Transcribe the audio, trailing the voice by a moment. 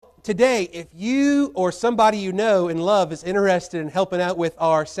today, if you or somebody you know and love is interested in helping out with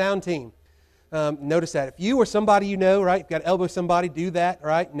our sound team, notice that. If you or somebody you know, right, you've got to elbow somebody, do that,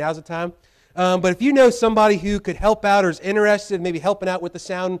 right? Now's the time. But if you know somebody who could help out or is interested in maybe helping out with the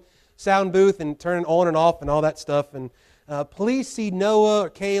sound booth and turning on and off and all that stuff, and please see Noah or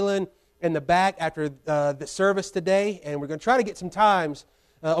Kaylin in the back after the service today, and we're going to try to get some times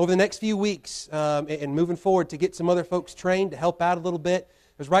over the next few weeks and moving forward to get some other folks trained to help out a little bit.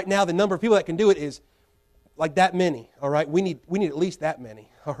 Because right now the number of people that can do it is like that many, all right? We need at least that many,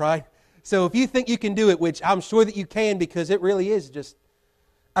 all right? So if you think you can do it, which I'm sure that you can because it really is just,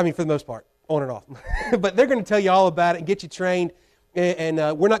 I mean, for the most part, on and off. But they're going to tell you all about it and get you trained. And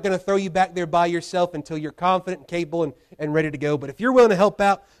we're not going to throw you back there by yourself until you're confident and capable and ready to go. But if you're willing to help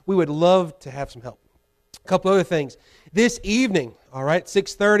out, we would love to have some help. A couple other things. This evening, all right,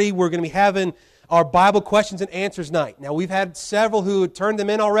 6:30, we're going to be having our Bible questions and answers night. Now, we've had several who had turned them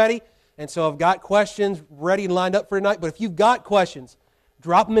in already, and so I've got questions ready and lined up for tonight. But if you've got questions,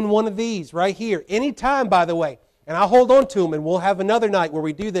 drop them in one of these right here. Anytime, by the way, and I'll hold on to them, and we'll have another night where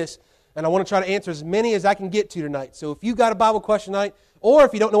we do this, and I want to try to answer as many as I can get to tonight. So if you've got a Bible question tonight, or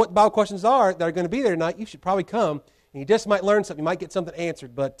if you don't know what the Bible questions are that are going to be there tonight, you should probably come, and you just might learn something. You might get something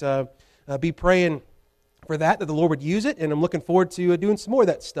answered, but be praying for that the Lord would use it, and I'm looking forward to doing some more of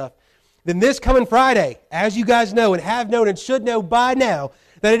that stuff. Then this coming Friday, as you guys know and have known and should know by now,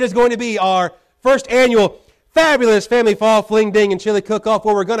 that it is going to be our first annual fabulous Family Fall Fling Ding and Chili Cook-Off,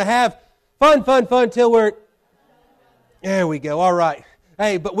 where we're going to have fun till we're... There we go, all right.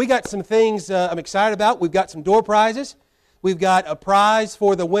 Hey, but we got some things I'm excited about. We've got some door prizes. We've got a prize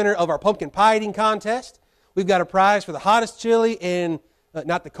for the winner of our pumpkin pie eating contest. We've got a prize for the hottest chili and,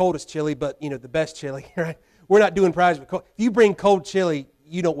 not the coldest chili, but, the best chili, right? We're not doing prizes with cold. If you bring cold chili,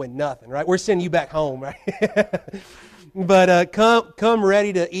 you don't win nothing, right? We're sending you back home, right? But come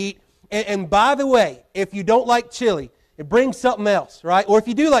ready to eat. And by the way, if you don't like chili, bring something else, right? Or if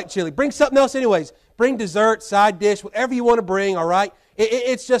you do like chili, bring something else anyways. Bring dessert, side dish, whatever you want to bring, all right?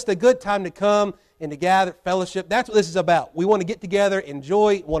 It's just a good time to come and to gather, fellowship. That's what this is about. We want to get together,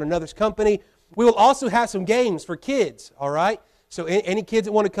 enjoy one another's company. We will also have some games for kids, all right? So any kids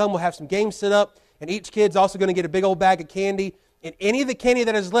that want to come, we'll have some games set up, and each kid's also going to get a big old bag of candy. And any of the candy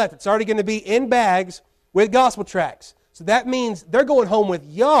that is left, it's already going to be in bags with gospel tracts. So that means they're going home with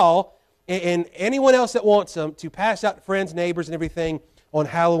y'all and anyone else that wants them to pass out to friends, neighbors, and everything on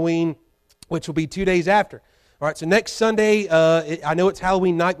Halloween, which will be 2 days after. All right, so next Sunday, I know it's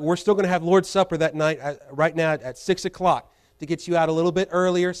Halloween night, but we're still going to have Lord's Supper that night, right now at 6 o'clock, to get you out a little bit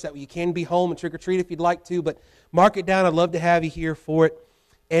earlier so that you can be home and trick-or-treat if you'd like to. But mark it down. I'd love to have you here for it.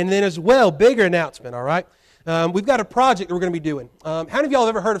 And then as well, bigger announcement, all right? We've got a project that we're going to be doing. How many of y'all have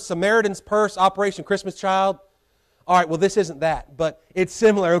ever heard of Samaritan's Purse, Operation Christmas Child? All right, well, this isn't that, but it's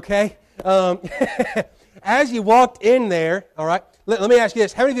similar, okay? As you walked in there, all right, let me ask you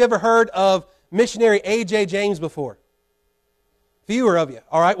this. How many of you ever heard of missionary A.J. James before? Fewer of you.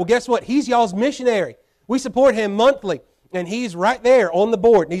 All right, well, guess what? He's y'all's missionary. We support him monthly, and he's right there on the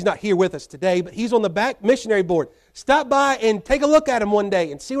board. And he's not here with us today, but he's on the back missionary board. Stop by and take a look at him one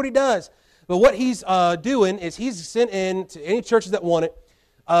day and see what he does. But what he's doing is he's sent in to any churches that want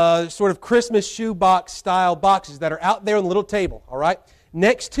it, sort of Christmas shoebox style boxes that are out there on the little table, all right?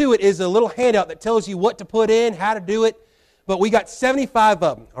 Next to it is a little handout that tells you what to put in, how to do it. But we got 75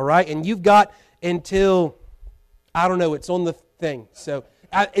 of them, all right? And you've got until, I don't know, it's on the thing. So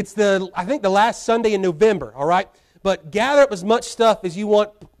it's I think the last Sunday in November, all right? But gather up as much stuff as you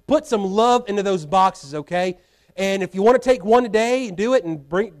want. Put some love into those boxes, okay? And if you want to take one today and do it and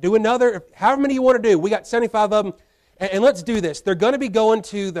do another, however many you want to do, we got 75 of them. And let's do this. They're going to be going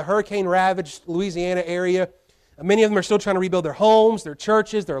to the hurricane-ravaged Louisiana area. Many of them are still trying to rebuild their homes, their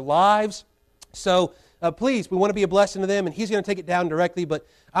churches, their lives. So please, we want to be a blessing to them, and he's going to take it down directly. But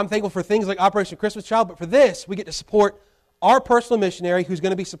I'm thankful for things like Operation Christmas Child. But for this, we get to support our personal missionary who's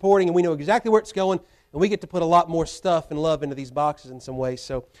going to be supporting, and we know exactly where it's going, and we get to put a lot more stuff and love into these boxes in some ways.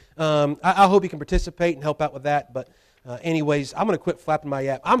 So I hope you can participate and help out with that. But anyways, I'm going to quit flapping my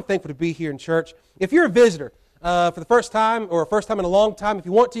yap. I'm thankful to be here in church. If you're a visitor for the first time or first time in a long time, if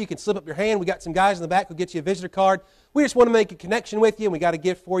you want to, you can slip up your hand. We got some guys in the back who'll get you a visitor card. We just want to make a connection with you, and we got a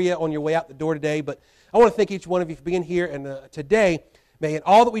gift for you on your way out the door today. But I want to thank each one of you for being here. And today, may in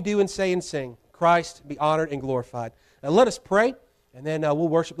all that we do and say and sing, Christ be honored and glorified. Now let us pray, and then we'll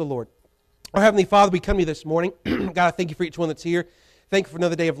worship the Lord. Our Heavenly Father, we come to you this morning. God, I thank you for each one that's here. Thank you for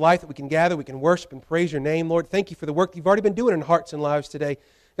another day of life that we can gather, we can worship and praise your name, Lord. Thank you for the work you've already been doing in hearts and lives today.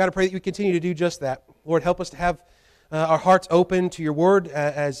 God, I pray that you continue to do just that. Lord, help us to have our hearts open to your word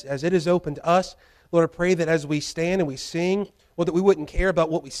as it is open to us. Lord, I pray that as we stand and we sing, Lord, that we wouldn't care about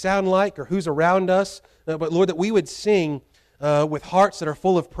what we sound like or who's around us, but Lord, that we would sing with hearts that are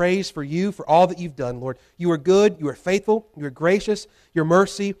full of praise for you, for all that you've done, Lord. You are good, you are faithful, you are gracious, your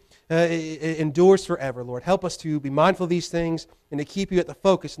mercy endures forever, Lord. Help us to be mindful of these things and to keep you at the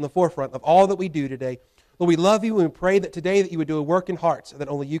focus and the forefront of all that we do today. Lord, we love you and we pray that today that you would do a work in hearts that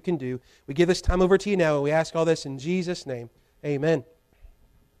only you can do. We give this time over to you now and we ask all this in Jesus' name. Amen.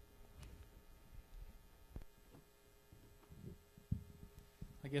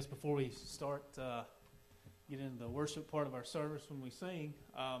 I guess before we start, get into the worship part of our service when we sing,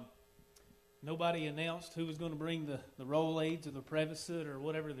 nobody announced who was going to bring the roll-aids or the Prevacid or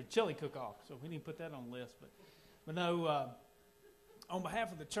whatever, the chili cook-off. So we didn't put that on the list. But no, on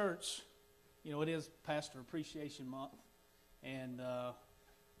behalf of the church, you know, it is Pastor Appreciation Month. And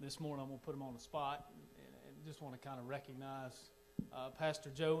this morning I'm going to put them on the spot and just want to kind of recognize Pastor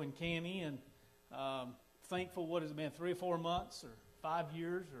Joe and Cammie, and thankful, what has it been, 3 or 4 months or 5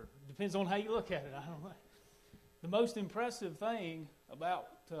 years, or depends on how you look at it. I don't know. The most impressive thing about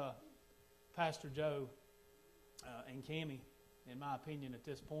Pastor Joe and Cammie, in my opinion, at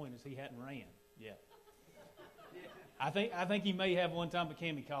this point, is he hadn't ran yet. I think he may have one time, but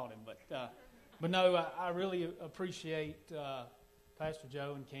Cammie caught him. But no, I really appreciate Pastor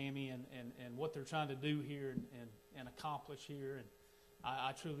Joe and Cammie and what they're trying to do here and accomplish here. And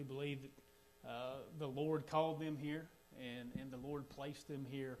I truly believe that the Lord called them here, and the Lord placed them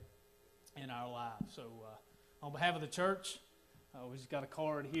here in our lives. So on behalf of the church, we just got a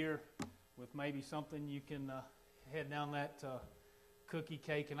card here with maybe something you can head down that cookie,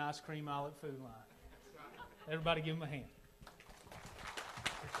 cake, and ice cream aisle at Food Line. Everybody give them a hand.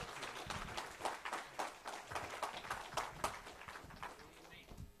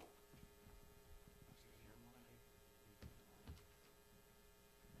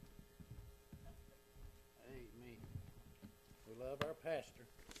 Amen. We love our pastor,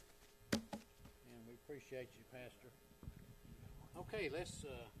 and we appreciate you, Pastor. Okay, let's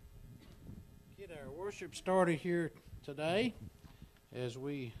get our worship started here today as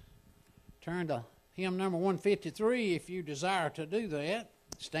we turn to hymn number 153. If you desire to do that,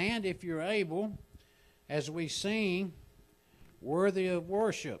 stand if you're able as we sing Worthy of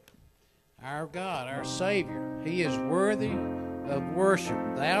Worship. Our God, our Savior, He is worthy of worship.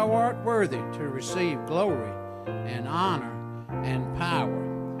 Thou art worthy to receive glory and honor and power.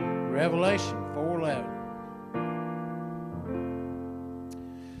 Revelation 4:11.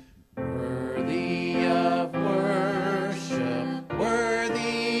 Worthy of worship,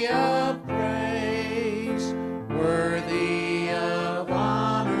 worthy of praise, worthy of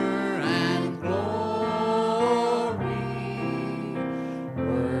honor and glory,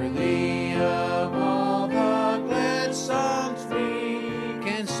 worthy of all the glad songs we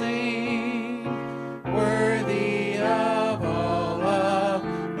can sing, worthy of all of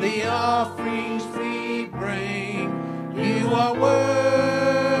the offerings we bring. You are worthy,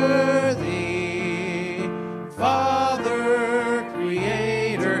 Father,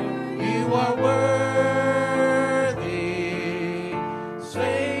 Creator, you are worthy,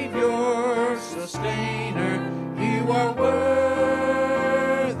 Savior, Sustainer, you are worthy,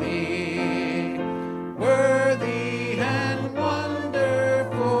 worthy and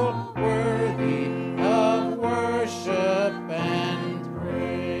wonderful, worthy of worship and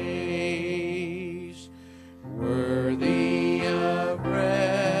praise, worthy of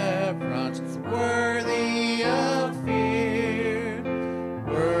reverence, worthy of fear,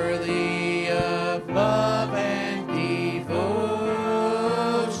 worthy of love and devotion,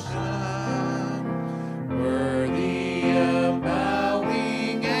 worthy of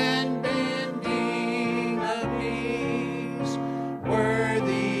bowing and bending the knees,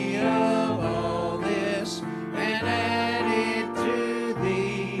 worthy of all this and added to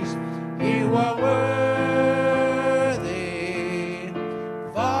these. You are worthy,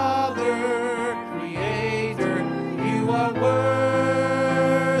 Father, Creator, you are worthy,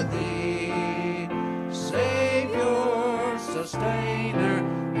 Savior, Sustainer,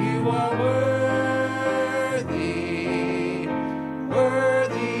 you are worthy,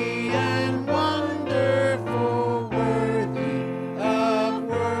 worthy and wonderful, worthy of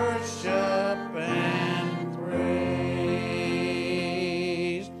worship and praise.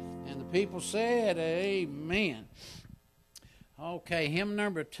 And the people said, amen. Okay, hymn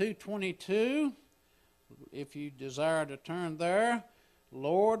number 222, if you desire to turn there.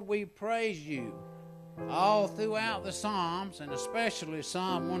 Lord, we praise you. All throughout the Psalms, and especially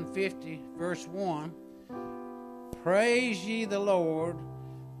Psalm 150, verse 1, praise ye the Lord,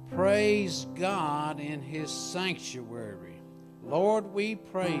 praise God in His sanctuary. – Lord, we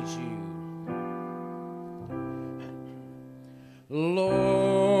praise you.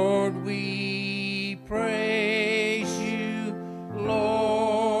 Lord, we praise you.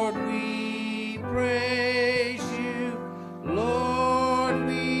 Lord, we praise you. Lord,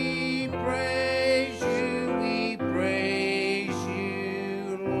 we praise you. We praise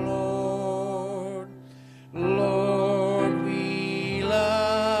you, Lord. Lord, we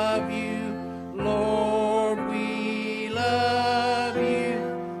love you. Lord, we love you.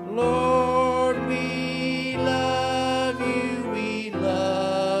 Lord, we love you. We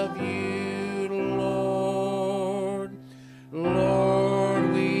love you, Lord.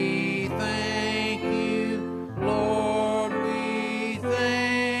 Lord, we thank you. Lord, we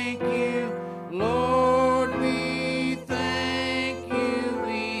thank you. Lord, we thank you.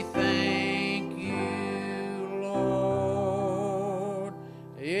 We thank you, Lord.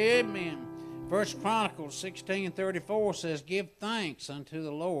 Amen. First Chronicles 16:34 says, "Give thanks unto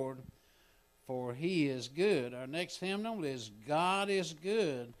the Lord, for he is good." Our next hymnal is "God is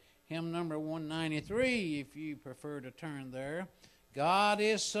Good." Hymn number 193, if you prefer to turn there. God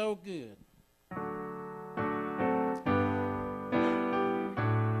is so good.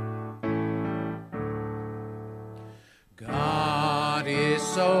 God is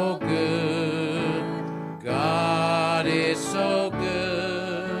so good. God is so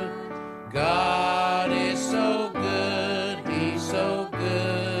good. God is so good. He's so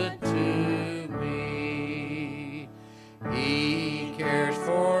good to me. He cares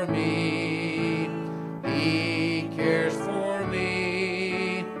for me. He cares for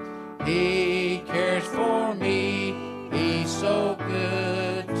me. He cares for me. He's so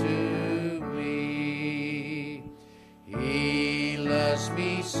good to me. He loves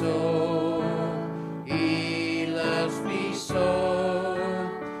me so. He loves me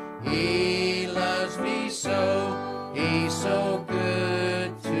so. He loves me so. He's so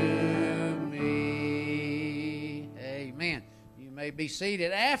good to me. Amen. You may be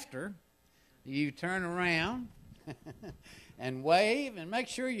seated after you turn around and wave, and make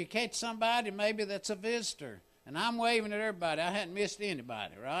sure you catch somebody maybe that's a visitor. And I'm waving at everybody. I hadn't missed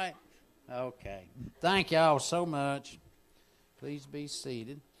anybody, right? Okay. Thank y'all so much. Please be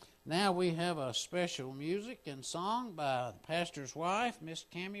seated. Now we have a special music and song by the pastor's wife, Miss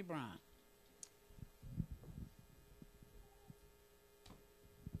Cammie Bryant.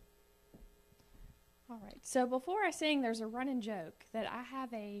 All right, so before I sing, there's a running joke that I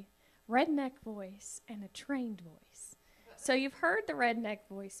have a redneck voice and a trained voice. So you've heard the redneck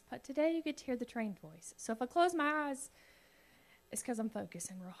voice, but today you get to hear the trained voice. So if I close my eyes, it's because I'm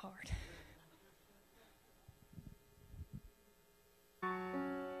focusing real hard.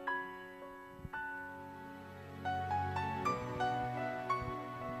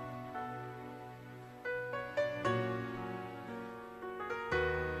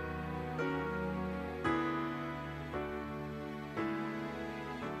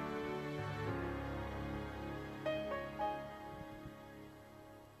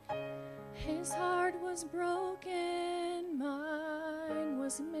 His heart was broken, mine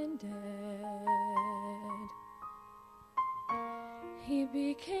was mended. He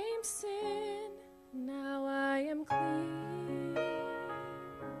became sin, now I am clean.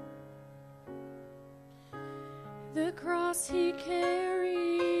 The cross he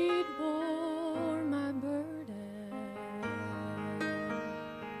carried bore my burden.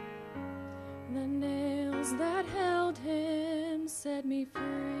 The nails that held him set me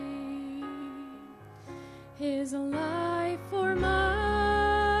free. His life for mine,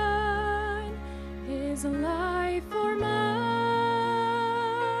 his life for mine.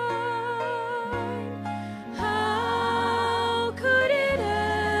 How could it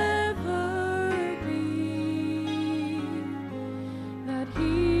ever be that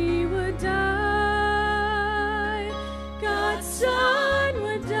he would die, God's Son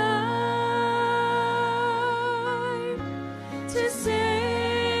would die to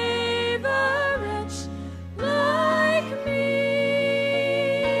save a wretch like me?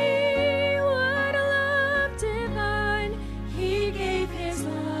 What a love divine! He gave his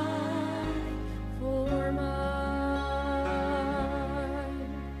life for mine.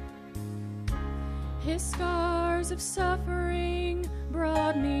 His scars of suffering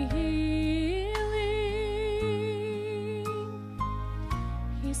brought me healing.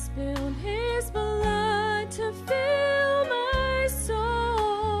 He spilled his blood to fill my soul.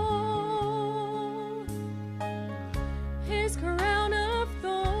 His crown of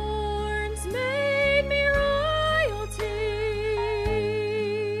thorns made me royalty.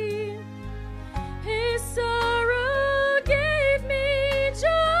 His sorrow gave me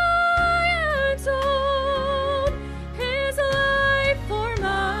joy untold. His life for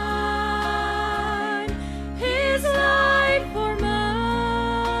mine, his life for mine.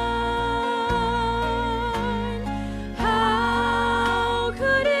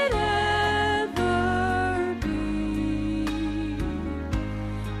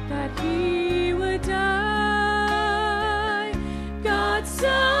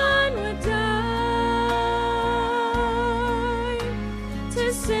 Son would die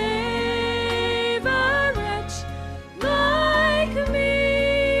to save a wretch like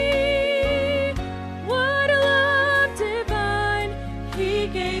me. What a love divine! He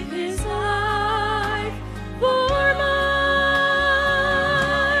gave His life for mine.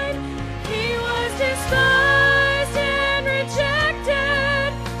 He was despised and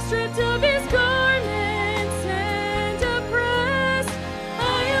rejected, stripped of His garments and oppressed.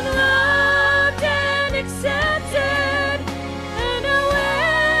 I am loved and accepted, and I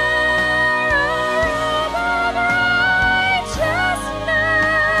wear a robe of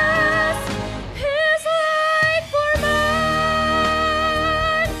righteousness. His life for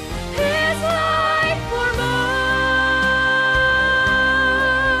mine, His life for mine.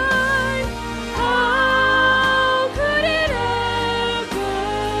 How could it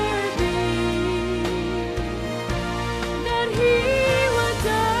ever be that He would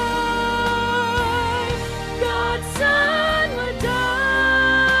die? God's Son would die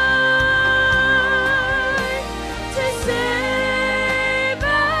to save a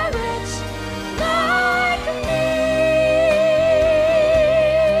wretch like me.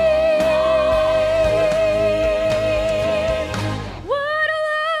 What a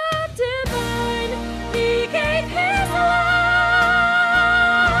love divine! He gave His life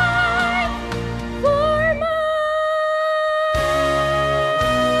for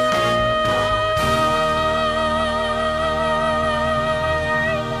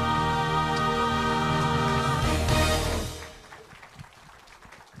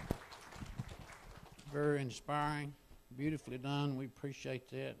Very inspiring, beautifully done. We appreciate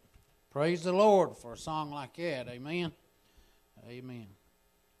that. Praise the Lord for a song like that. Amen. Amen.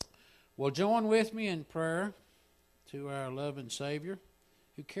 Well, join with me in prayer to our loving Savior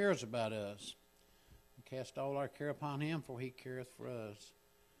who cares about us. Cast all our care upon Him, for He careth for us.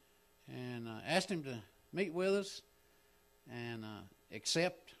 And ask Him to meet with us and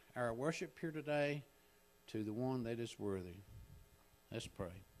accept our worship here today to the one that is worthy. Let's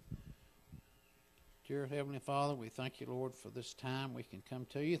pray. Dear Heavenly Father, we thank you, Lord, for this time we can come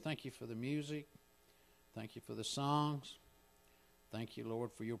to you. Thank you for the music. Thank you for the songs. Thank you,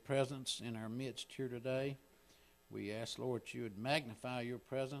 Lord, for your presence in our midst here today. We ask, Lord, you would magnify your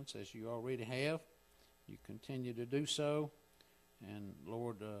presence as you already have. You continue to do so. And,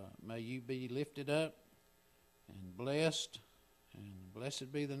 Lord, may you be lifted up and blessed. And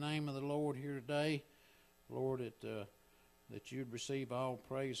blessed be the name of the Lord here today. Lord, that you'd receive all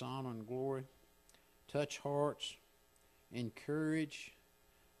praise, honor, and glory. Touch hearts. Encourage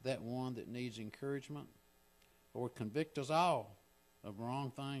that one that needs encouragement. Lord, convict us all of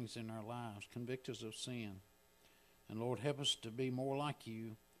wrong things in our lives. Convict us of sin. And Lord, help us to be more like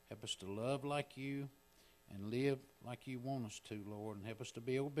you. Help us to love like you and live like you want us to, Lord. And help us to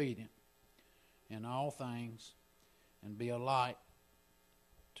be obedient in all things and be a light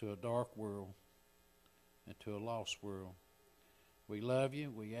to a dark world and to a lost world. We love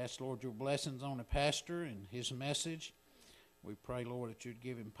you. We ask, Lord, your blessings on the pastor and his message. We pray, Lord, that you'd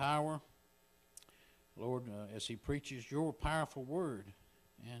give him power, Lord, as he preaches your powerful word.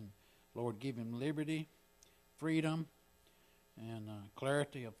 And, Lord, give him liberty, freedom, and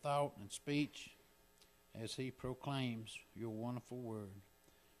clarity of thought and speech as he proclaims your wonderful word.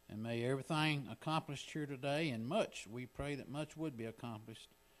 And may everything accomplished here today, and much, we pray that much would be accomplished,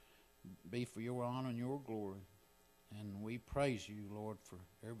 be for your honor and your glory. And we praise you, Lord, for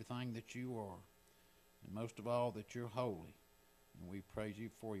everything that you are, and most of all that you're holy. And we praise you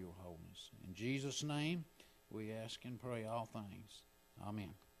for your holiness. In Jesus' name, we ask and pray all things.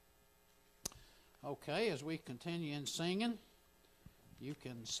 Amen. Okay, as we continue in singing, you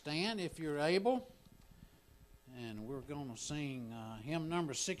can stand if you're able. And we're going to sing hymn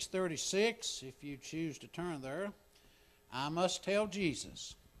number 636, if you choose to turn there. I Must Tell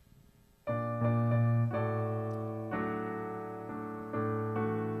Jesus.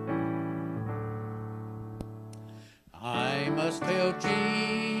 I must tell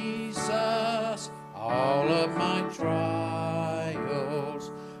Jesus all of my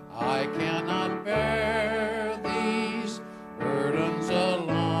trials. I cannot bear these burdens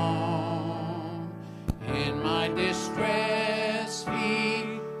alone. In my distress,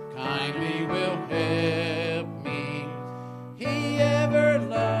 He kindly will help me. He ever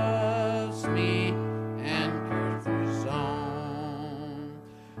loves me and cares for His own.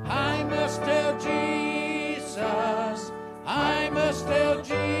 I must tell Jesus, I must tell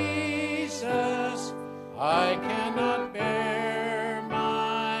Jesus, I cannot bear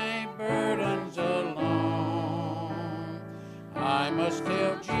my burdens alone.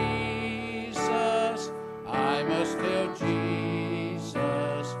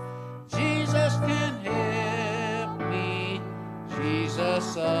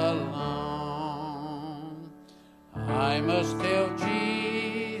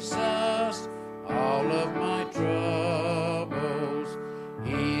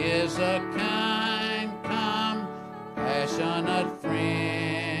 a kind, compassionate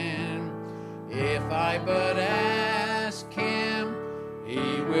friend. If I but ask Him,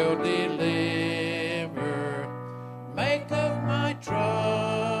 He will deliver. Make of my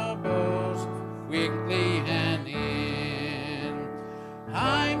troubles quickly an end.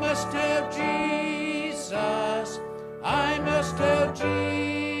 I must have Jesus. I must have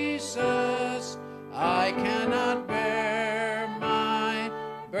Jesus. I cannot bear my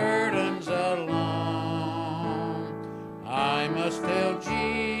burdens alone. I must have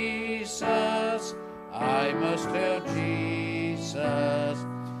Jesus. I must have Jesus.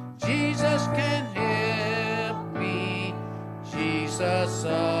 Jesus can help me. Jesus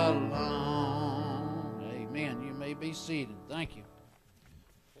alone. Amen. You may be seated. Thank you.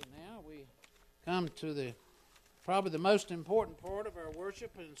 Okay, now we come to probably the most important part of our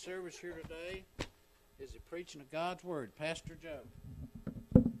worship and service here today is the preaching of God's Word. Pastor Joe.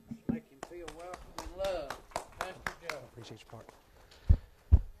 Just make him feel welcome and loved. Pastor Joe. Appreciate your part.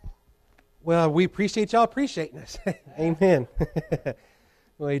 Well, we appreciate y'all appreciating us. Amen.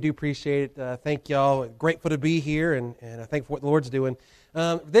 Well, I do appreciate it. Thank y'all. Grateful to be here, and I thank for what the Lord's doing.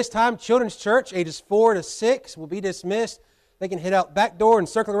 This time, Children's Church, ages 4 to 6, will be dismissed. They can head out back door and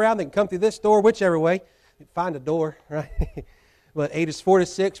circle around. They can come through this door, whichever way. Find a door, right? But ages 4 to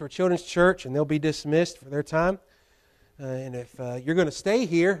 6 for Children's Church, and they'll be dismissed for their time. And if you're going to stay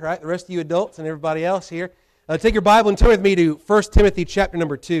here, right, the rest of you adults and everybody else here, take your Bible and turn with me to 1 Timothy chapter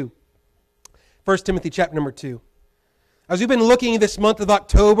number 2. 1 Timothy chapter number 2. As we've been looking this month of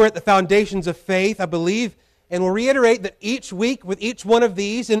October at the foundations of faith, I believe, and we'll reiterate that each week with each one of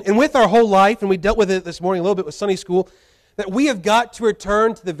these, and with our whole life, and we dealt with it this morning a little bit with Sunday school, that we have got to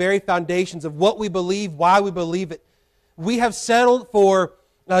return to the very foundations of what we believe, why we believe it. We have settled for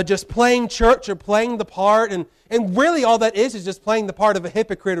just playing church or playing the part, and really all that is just playing the part of a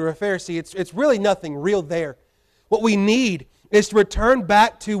hypocrite or a Pharisee. It's really nothing real there. What we need is to return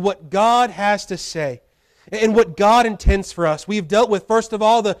back to what God has to say and what God intends for us. We've dealt with, first of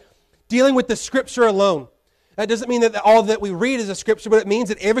all, dealing with the Scripture alone. That doesn't mean that all that we read is a Scripture, but it means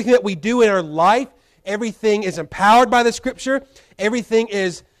that everything that we do in our life, everything is empowered by the Scripture. Everything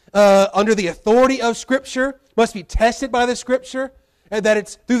is under the authority of Scripture, must be tested by the Scripture, and that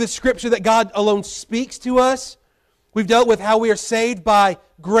it's through the Scripture that God alone speaks to us. We've dealt with how we are saved by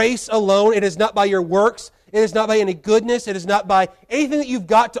grace alone. It is not by your works. It is not by any goodness. It is not by anything that you've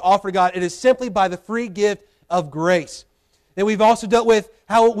got to offer God. It is simply by the free gift of grace. And we've also dealt with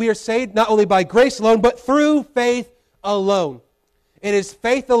how we are saved not only by grace alone, but through faith alone. It is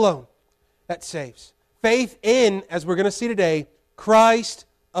faith alone that saves. Faith in, as we're going to see today, Christ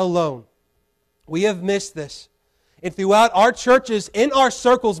alone. We have missed this. And throughout our churches, in our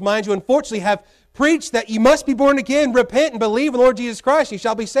circles, mind you, unfortunately have preached that you must be born again, repent and believe in the Lord Jesus Christ, you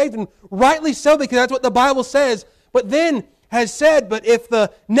shall be saved. And rightly so, because that's what the Bible says. But then has said, but if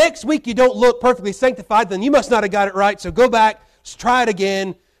the next week you don't look perfectly sanctified, then you must not have got it right, so go back, just try it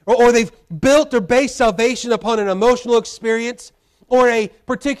again. Or they've built or based salvation upon an emotional experience or a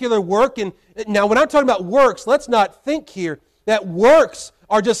particular work. And now when I'm talking about works, let's not think here that works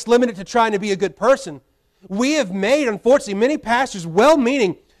are just limited to trying to be a good person. We have made, unfortunately, many pastors,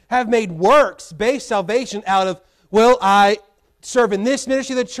 well-meaning, have made works-based salvation out of, well, I serve in this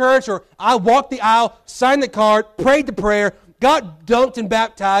ministry of the church, or I walked the aisle, signed the card, prayed the prayer, got dunked and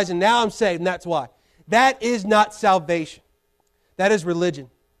baptized, and now I'm saved, and that's why. That is not salvation. That is religion.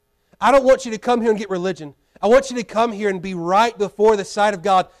 I don't want you to come here and get religion. I want you to come here and be right before the sight of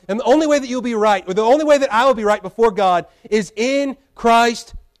God. And the only way that you'll be right, or the only way that I will be right before God, is in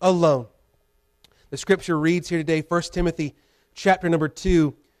Christ alone. The Scripture reads here today, 1 Timothy chapter number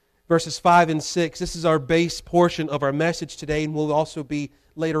 2, verses 5 and 6. This is our base portion of our message today, and will also be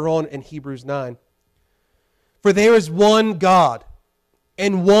later on in Hebrews 9. For there is one God,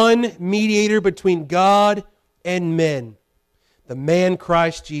 and one mediator between God and men, the man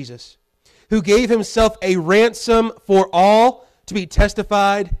Christ Jesus, who gave himself a ransom for all to be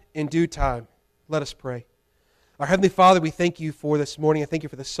testified in due time. Let us pray. Our Heavenly Father, we thank you for this morning. I thank you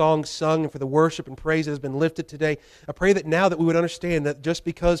for the songs sung and for the worship and praise that has been lifted today. I pray that now that we would understand that just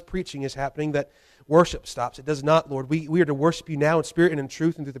because preaching is happening, that worship stops. It does not, Lord. We are to worship you now in spirit and in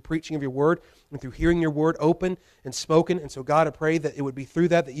truth and through the preaching of your word and through hearing your word open and spoken. And so, God, I pray that it would be through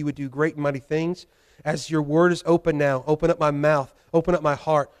that you would do great and mighty things. As your word is open now, open up my mouth, open up my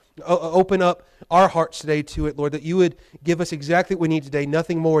heart, open up our hearts today to it, Lord, that you would give us exactly what we need today,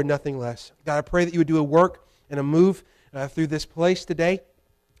 nothing more and nothing less. God, I pray that you would do a work and a move through this place today.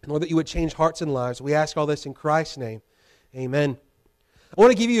 And Lord, that you would change hearts and lives. We ask all this in Christ's name. Amen. I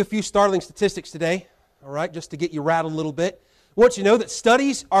want to give you a few startling statistics today, all right, just to get you rattled a little bit. I want you to know that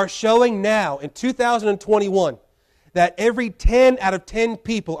studies are showing now in 2021 that every 10 out of 10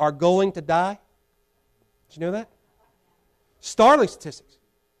 people are going to die. Did you know that? Startling statistics.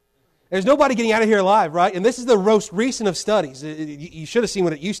 There's nobody getting out of here alive, right? And this is the most recent of studies. You should have seen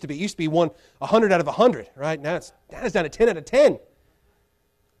what it used to be. It used to be 100 out of 100, right? Now it's down to 10 out of 10.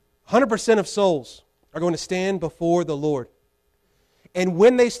 100% of souls are going to stand before the Lord. And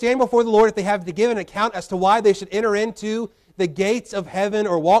when they stand before the Lord, if they have to give an account as to why they should enter into the gates of heaven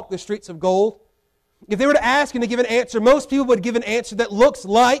or walk the streets of gold, if they were to ask and to give an answer, most people would give an answer that looks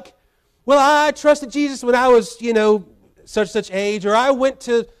like, well, I trusted Jesus when I was, such age, or I went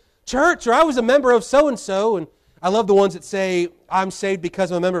to church, or I was a member of so-and-so. And I love the ones that say, I'm saved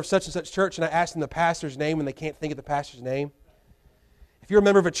because I'm a member of such and such church, and I ask them the pastor's name when they can't think of the pastor's name. If you're a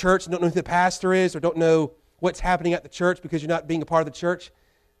member of a church and don't know who the pastor is, or don't know what's happening at the church because you're not being a part of the church,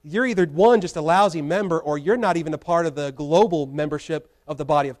 you're either, one, just a lousy member, or you're not even a part of the global membership of the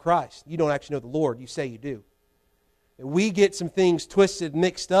body of Christ. You don't actually know the Lord. You say you do. And we get some things twisted,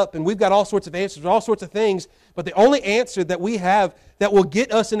 mixed up, and we've got all sorts of answers, all sorts of things, but the only answer that we have that will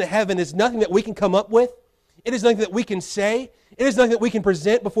get us into heaven is nothing that we can come up with. It is nothing that we can say. It is nothing that we can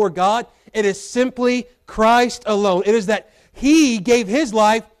present before God. It is simply Christ alone. It is that He gave His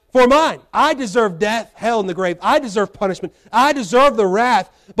life for mine. I deserve death, hell, and the grave. I deserve punishment. I deserve the wrath.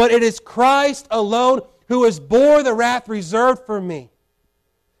 But it is Christ alone who has bore the wrath reserved for me.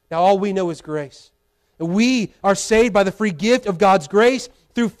 Now all we know is grace. We are saved by the free gift of God's grace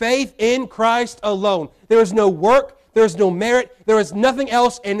through faith in Christ alone. There is no work. There is no merit. There is nothing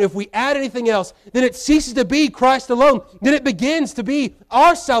else. And if we add anything else, then it ceases to be Christ alone. Then it begins to be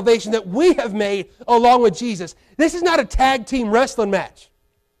our salvation that we have made along with Jesus. This is not a tag team wrestling match.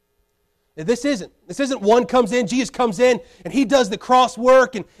 This isn't one comes in, Jesus comes in, and He does the cross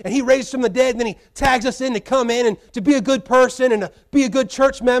work, and He raises from the dead, and then He tags us in to come in and to be a good person and to be a good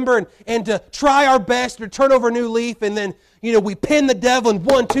church member and to try our best to turn over a new leaf, and then, we pin the devil, and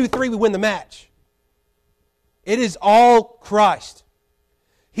 1, 2, 3, we win the match. It is all Christ.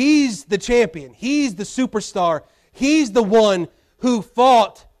 He's the champion. He's the superstar. He's the one who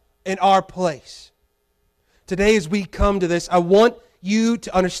fought in our place. Today, as we come to this, I want you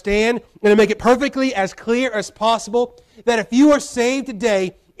to understand and to make it perfectly as clear as possible that if you are saved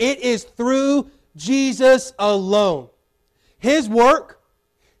today, it is through Jesus alone. His work,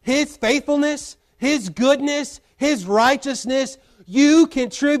 His faithfulness, His goodness, His righteousness, you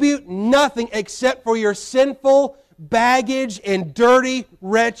contribute nothing except for your sinful baggage and dirty,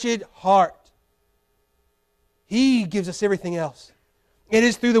 wretched heart. He gives us everything else. It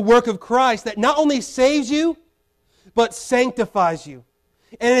is through the work of Christ that not only saves you, but sanctifies you.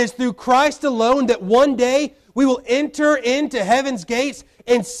 And it is through Christ alone that one day we will enter into heaven's gates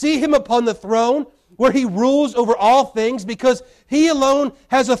and see Him upon the throne where He rules over all things because He alone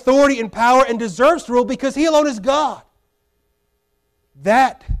has authority and power and deserves to rule because He alone is God.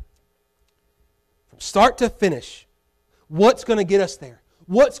 That, from start to finish, what's going to get us there?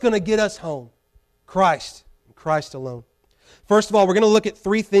 What's going to get us home? Christ and Christ alone. First of all, we're going to look at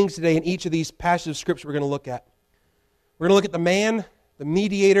three things today in each of these passages of Scripture we're going to look at. We're going to look at the man, the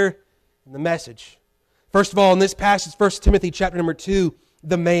mediator, and the message. First of all, in this passage, 1 Timothy chapter number 2,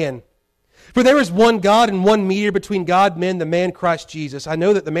 the man. For there is one God and one mediator between God and men, the man Christ Jesus. I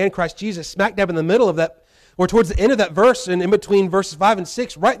know that the man Christ Jesus, smack dab in the middle of that, or towards the end of that verse, and in between verses 5 and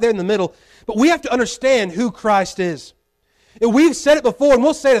 6, right there in the middle. But we have to understand who Christ is. And we've said it before, and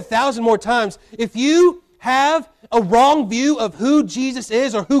we'll say it 1,000 more times. If you have a wrong view of who Jesus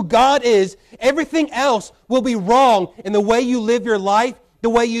is or who God is, everything else will be wrong in the way you live your life, the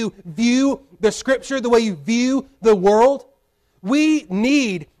way you view the Scripture, the way you view the world. We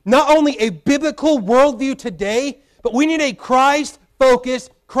need not only a biblical worldview today, but we need a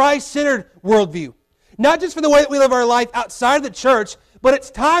Christ-focused, Christ-centered worldview. Not just for the way that we live our life outside of the church, but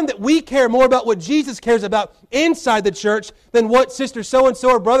it's time that we care more about what Jesus cares about inside the church than what sister so-and-so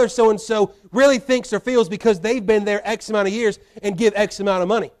or brother so-and-so really thinks or feels because they've been there X amount of years and give X amount of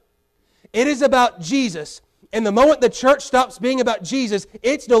money. It is about Jesus. And the moment the church stops being about Jesus,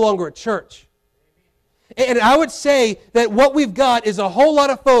 it's no longer a church. And I would say that what we've got is a whole lot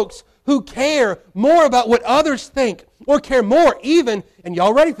of folks who care more about what others think or care more even, and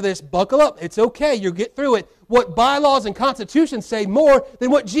y'all ready for this, buckle up, it's okay, you'll get through it, what bylaws and constitutions say more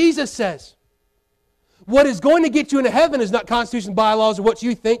than what Jesus says. What is going to get you into heaven is not constitution, bylaws, or what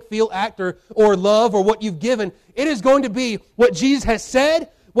you think, feel, act, or love, or what you've given. It is going to be what Jesus has said,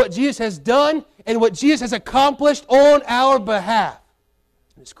 what Jesus has done, and what Jesus has accomplished on our behalf.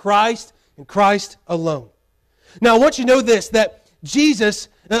 It's Christ and Christ alone. Now, I want you to know this, that Jesus,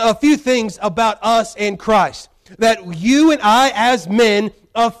 a few things about us and Christ. that you and I as men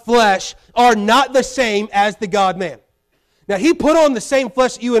of flesh are not the same as the God-man. Now, he put on the same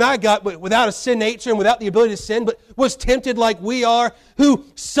flesh that you and I got, but without a sin nature and without the ability to sin, but was tempted like we are, who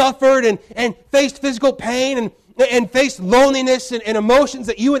suffered and faced physical pain and faced loneliness and emotions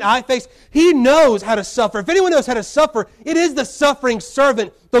that you and I face. He knows how to suffer. If anyone knows how to suffer, it is the suffering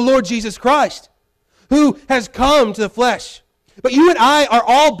servant, the Lord Jesus Christ, who has come to the flesh. But you and I are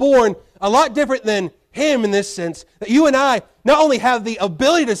all born a lot different than him in this sense, that you and I not only have the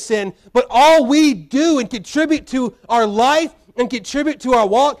ability to sin, but all we do and contribute to our life and contribute to our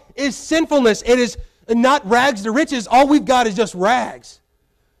walk is sinfulness. It is not rags to riches. All we've got is just rags.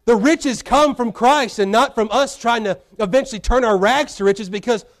 The riches come from Christ and not from us trying to eventually turn our rags to riches,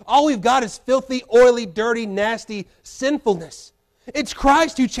 because all we've got is filthy, oily, dirty, nasty sinfulness. It's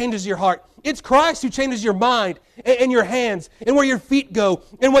Christ who changes your heart. It's Christ who changes your mind and your hands and where your feet go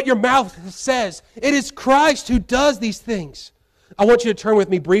and what your mouth says. It is Christ who does these things. I want you to turn with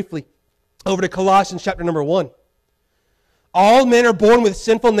me briefly over to Colossians chapter number 1. All men are born with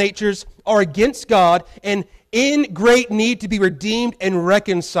sinful natures, are against God, and in great need to be redeemed and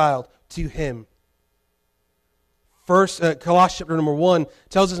reconciled to Him. First, Colossians chapter number 1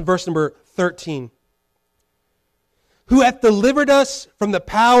 tells us in verse number 13, who hath delivered us from the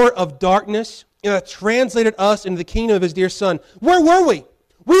power of darkness and hath translated us into the kingdom of His dear Son. Where were we?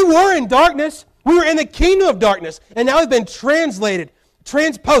 We were in darkness. We were in the kingdom of darkness. And now we've been translated,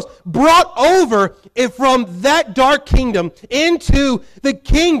 transposed, brought over from that dark kingdom into the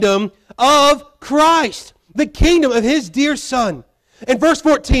kingdom of Christ, the kingdom of His dear Son. In verse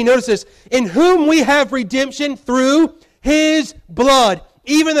 14, notice this, in whom we have redemption through His blood,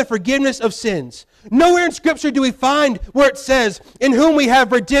 even the forgiveness of sins. Nowhere in Scripture do we find where it says, in whom we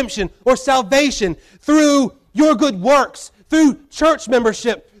have redemption or salvation through your good works, through church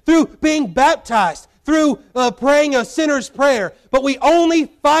membership, through being baptized, through praying a sinner's prayer. But we only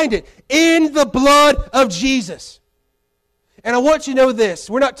find it in the blood of Jesus. And I want you to know this.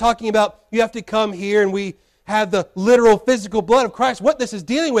 We're not talking about you have to come here and we have the literal physical blood of Christ. What this is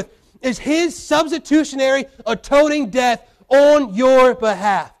dealing with is His substitutionary atoning death on your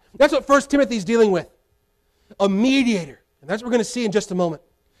behalf. That's what 1 Timothy is dealing with. A mediator. And that's what we're going to see in just a moment.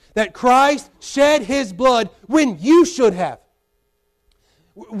 That Christ shed His blood when you should have.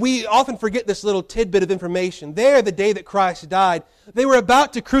 We often forget this little tidbit of information. There, the day that Christ died, they were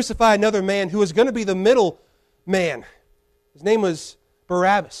about to crucify another man who was going to be the middle man. His name was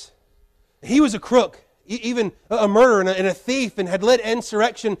Barabbas. He was a crook, even a murderer and a thief, and had led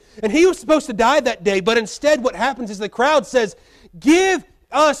insurrection. And he was supposed to die that day, but instead what happens is the crowd says, give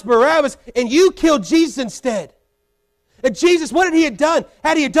us Barabbas, and you killed Jesus instead. And Jesus, what had He done?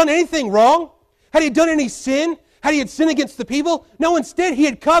 Had He done anything wrong? Had He done any sin? Had He sinned against the people? No, instead He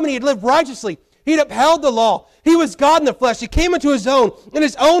had come and He had lived righteously. He had upheld the law. He was God in the flesh. He came into His own, and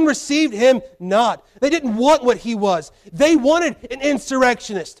His own received Him not. They didn't want what He was. They wanted an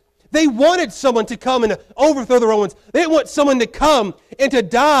insurrectionist. They wanted someone to come and overthrow the Romans. They didn't want someone to come and to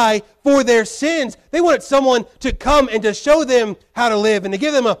die for their sins. They wanted someone to come and to show them how to live and to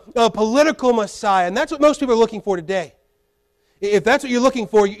give them a political Messiah. And that's what most people are looking for today. If that's what you're looking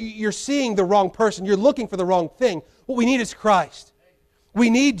for, you're seeing the wrong person. You're looking for the wrong thing. What we need is Christ. We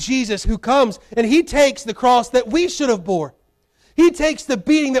need Jesus who comes and He takes the cross that we should have bore. He takes the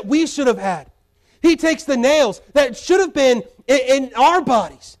beating that we should have had. He takes the nails that should have been in our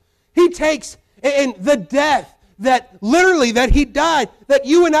bodies. He takes in the death that literally that He died, that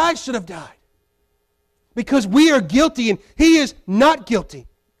you and I should have died. Because we are guilty and He is not guilty.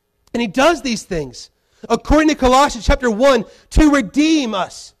 And He does these things, according to Colossians chapter 1, to redeem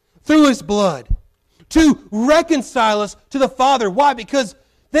us through His blood, to reconcile us to the Father. Why? Because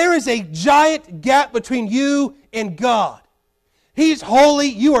there is a giant gap between you and God. He's holy,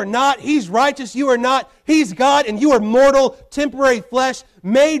 you are not. He's righteous, you are not. He's God, and you are mortal, temporary flesh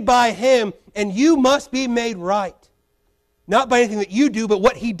made by Him, and you must be made right. Not by anything that you do, but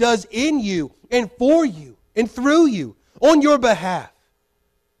what He does in you and for you and through you on your behalf.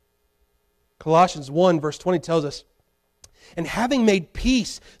 Colossians 1 verse 20 tells us, and having made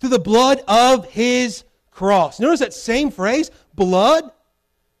peace through the blood of His cross. Notice that same phrase, blood.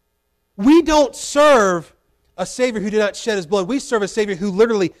 We don't serve a Savior who did not shed His blood. We serve a Savior who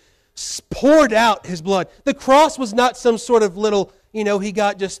literally poured out His blood. The cross was not some sort of little, He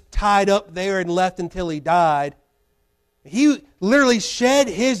got just tied up there and left until He died. He literally shed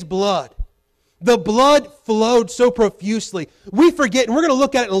His blood. The blood flowed so profusely. We forget, and we're going to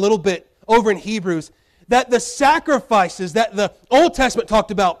look at it in a little bit over in Hebrews, that the sacrifices that the Old Testament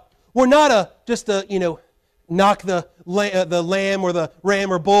talked about were not just knock the lamb or the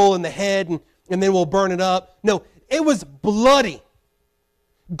ram or bull in the head and then we'll burn it up. No, it was bloody.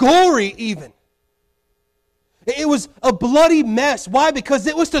 Gory even. It was a bloody mess. Why? Because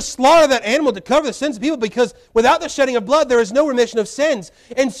it was to slaughter that animal to cover the sins of people, because without the shedding of blood, there is no remission of sins.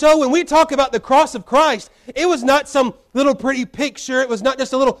 And so when we talk about the cross of Christ, it was not some little pretty picture. It was not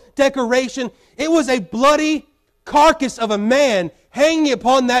just a little decoration. It was a bloody carcass of a man hanging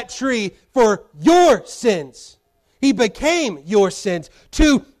upon that tree for your sins. He became your sins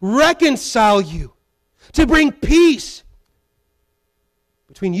to reconcile you, to bring peace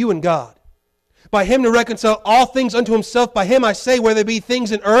between you and God. By Him to reconcile all things unto Himself. By Him I say, whether there be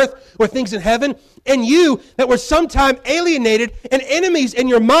things in earth or things in heaven. And you that were sometime alienated and enemies in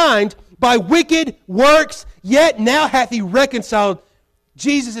your mind by wicked works, yet now hath He reconciled.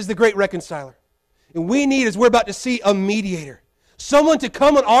 Jesus is the great reconciler. And we need, as we're about to see, a mediator. Someone to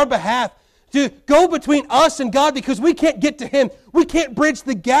come on our behalf, to go between us and God, because we can't get to Him. We can't bridge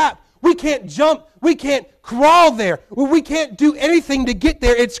the gap. We can't jump. We can't crawl there. We can't do anything to get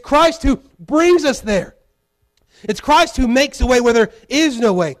there. It's Christ who brings us there. It's Christ who makes a way where there is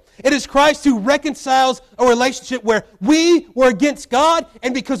no way. It is Christ who reconciles a relationship where we were against God,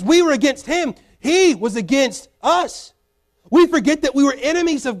 and because we were against Him, He was against us. We forget that we were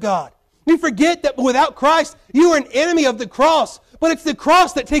enemies of God. We forget that without Christ, you are an enemy of the cross. But it's the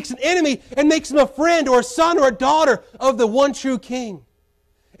cross that takes an enemy and makes him a friend or a son or a daughter of the one true King.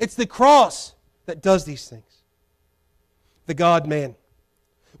 It's the cross that does these things. The God-man.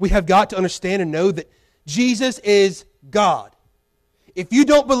 We have got to understand and know that Jesus is God. If you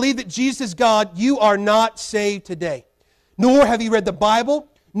don't believe that Jesus is God, you are not saved today. Nor have you read the Bible,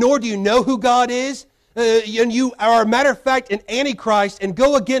 nor do you know who God is. And you are, a matter of fact, an antichrist and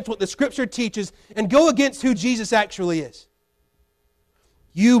go against what the Scripture teaches and go against who Jesus actually is.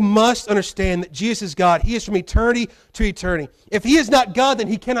 You must understand that Jesus is God. He is from eternity to eternity. If He is not God, then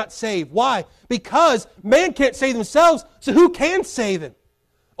He cannot save. Why? Because man can't save themselves, so who can save him?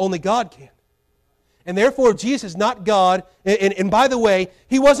 Only God can. And therefore, if Jesus is not God, and by the way,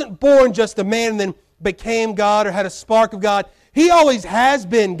 He wasn't born just a man and then became God or had a spark of God. He always has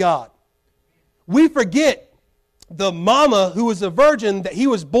been God. We forget the mama who was a virgin that He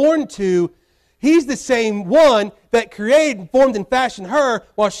was born to. He's the same one that created and formed and fashioned her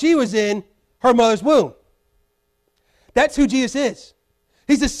while she was in her mother's womb. That's who Jesus is.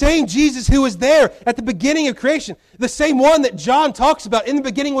 He's the same Jesus who was there at the beginning of creation. The same one that John talks about. In the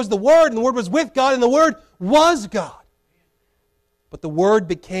beginning was the Word, and the Word was with God, and the Word was God. But the Word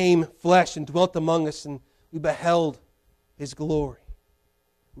became flesh and dwelt among us, and we beheld His glory.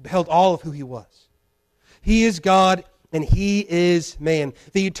 We beheld all of who He was. He is God, and He is man.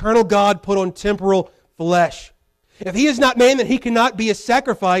 The eternal God put on temporal flesh. If He is not man, then He cannot be a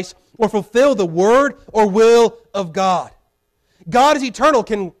sacrifice or fulfill the word or will of God. God is eternal.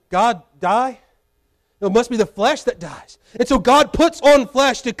 Can God die? It must be the flesh that dies. And so God puts on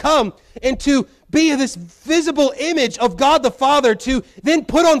flesh to come and to be this visible image of God the Father, to then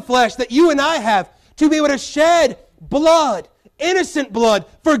put on flesh that you and I have, to be able to shed blood, innocent blood,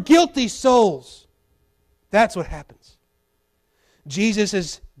 for guilty souls. That's what happens. Jesus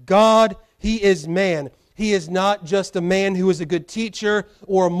is God. He is man. He is not just a man who is a good teacher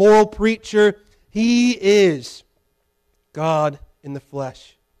or a moral preacher. He is God in the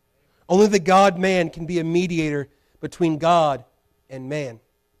flesh. Only the God-man can be a mediator between God and man.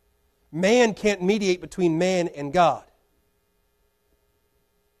 Man can't mediate between man and God.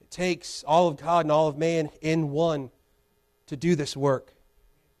 It takes all of God and all of man in one to do this work.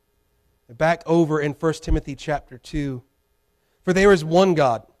 Back over in 1 Timothy chapter 2. For there is one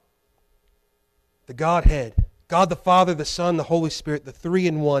God, the Godhead, God the Father, the Son, the Holy Spirit, the three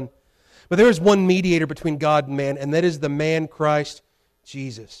in one. But there is one mediator between God and man, and that is the man Christ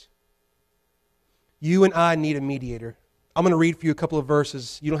Jesus. You and I need a mediator. I'm going to read for you a couple of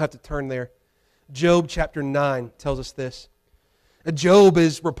verses. You don't have to turn there. Job chapter 9 tells us this. Job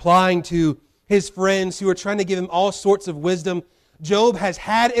is replying to his friends who are trying to give him all sorts of wisdom. Job has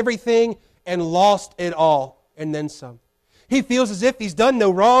had everything and lost it all, and then some. He feels as if he's done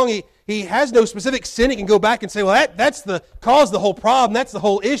no wrong. He has no specific sin. He can go back and say, well, that's the cause of the whole problem. That's the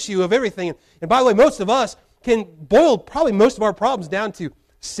whole issue of everything. And by the way, most of us can boil probably most of our problems down to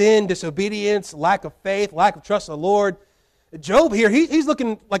sin, disobedience, lack of faith, lack of trust in the Lord. Job here, he's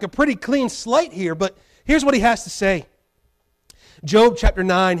looking like a pretty clean slate here, but here's what he has to say. Job chapter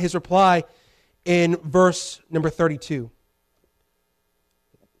 9, his reply in verse number 32.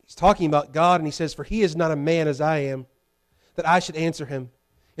 He's talking about God, and he says, for He is not a man as I am, that I should answer him,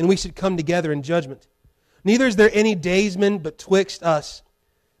 and we should come together in judgment. Neither is there any daysman betwixt us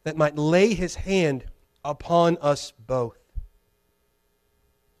that might lay his hand upon us both.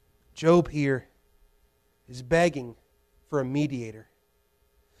 Job here is begging for a mediator.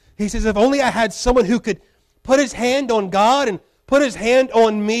 He says, if only I had someone who could put his hand on God and put his hand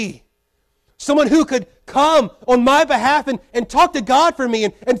on me. Someone who could come on my behalf and talk to God for me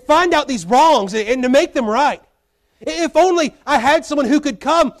and find out these wrongs and to make them right. If only I had someone who could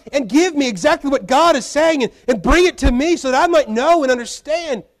come and give me exactly what God is saying and bring it to me so that I might know and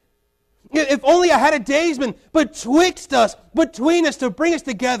understand. If only I had a daysman betwixt us, between us, to bring us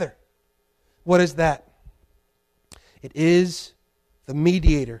together. What is that? It is the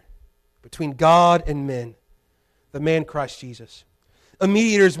mediator between God and men, the man Christ Jesus. A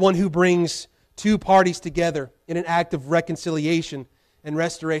mediator is one who brings two parties together in an act of reconciliation and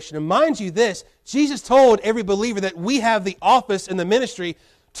restoration. And mind you this, Jesus told every believer that we have the office and the ministry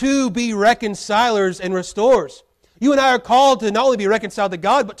to be reconcilers and restorers. You and I are called to not only be reconciled to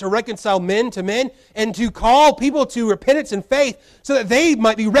God, but to reconcile men to men and to call people to repentance and faith so that they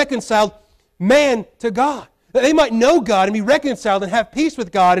might be reconciled man to God. That they might know God and be reconciled and have peace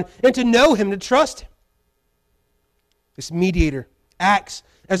with God and to know Him, to trust Him. This mediator acts,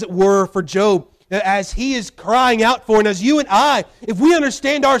 as it were, for Job, as he is crying out for, and as you and I, if we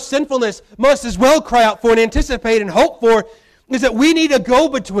understand our sinfulness, must as well cry out for and anticipate and hope for, is that we need a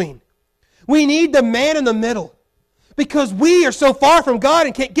go-between. We need the man in the middle. Because we are so far from God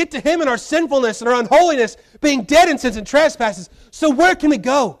and can't get to Him in our sinfulness and our unholiness, being dead in sins and trespasses. So where can we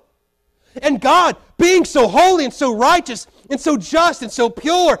go? And God, being so holy and so righteous and so just and so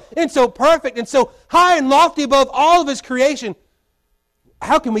pure and so perfect and so high and lofty above all of His creation,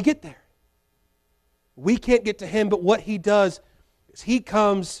 how can we get there? We can't get to Him, but what He does is He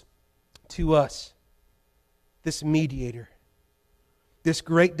comes to us, this mediator, this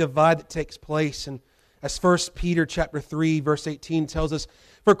great divide that takes place. And as 1 Peter chapter 3, verse 18 tells us,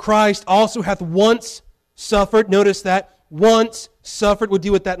 for Christ also hath once suffered, notice that, once suffered, we'll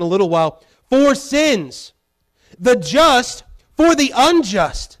deal with that in a little while, for sins, the just for the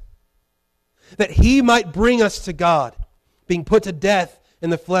unjust, that He might bring us to God, being put to death in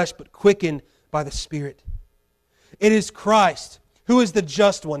the flesh, but quickened by the Spirit. It is Christ who is the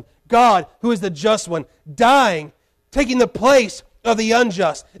just one, God who is the just one, dying, taking the place of the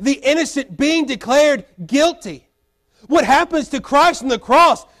unjust, the innocent being declared guilty. What happens to Christ on the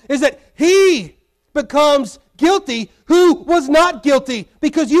cross is that He becomes guilty who was not guilty,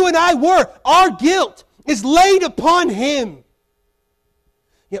 because you and I were. Our guilt is laid upon Him.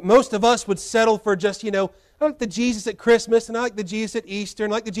 Yet most of us would settle for just, I like the Jesus at Christmas, and I like the Jesus at Easter,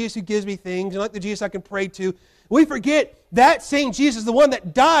 and I like the Jesus who gives me things, and I like the Jesus I can pray to. We forget that same Jesus is the one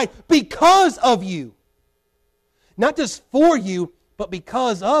that died because of you. Not just for you, but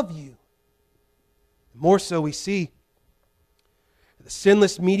because of you. More so, we see the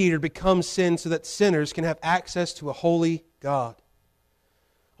sinless mediator becomes sin so that sinners can have access to a holy God.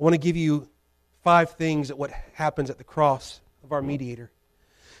 I want to give you 5 things at what happens at the cross of our mediator.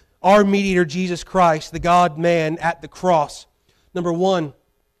 Our mediator, Jesus Christ, the God-man at the cross. Number 1,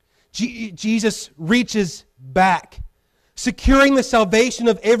 Jesus reaches back, securing the salvation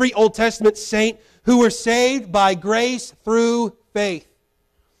of every Old Testament saint who were saved by grace through faith.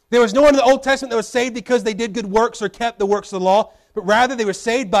 There was no one in the Old Testament that was saved because they did good works or kept the works of the law, but rather they were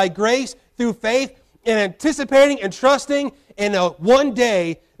saved by grace through faith and anticipating and trusting in one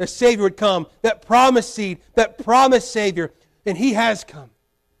day the Savior would come, that promised seed, that promised Savior, and He has come.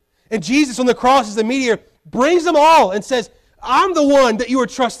 And Jesus on the cross as the mediator brings them all and says, I'm the one that you were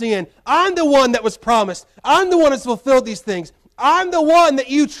trusting in. I'm the one that was promised. I'm the one that's fulfilled these things. I'm the one that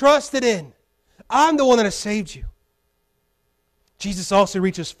you trusted in. I'm the one that has saved you. Jesus also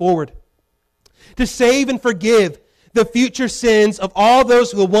reaches forward to save and forgive the future sins of all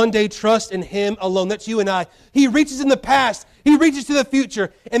those who will one day trust in Him alone. That's you and I. He reaches in the past. He reaches to the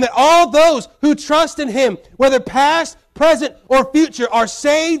future. And that all those who trust in Him, whether past, present, or future, are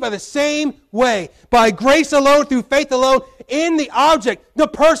saved by the same way. By grace alone, through faith alone, in the object, the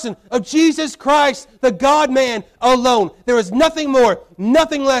person of Jesus Christ, the God-man alone. There is nothing more,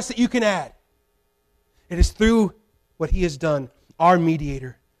 nothing less that you can add. It is through what He has done, our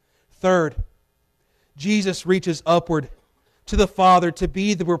mediator. Third, Jesus reaches upward to the Father to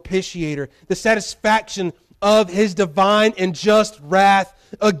be the propitiator, the satisfaction of His divine and just wrath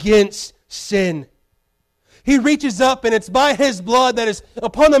against sin. He reaches up, and it's by His blood that is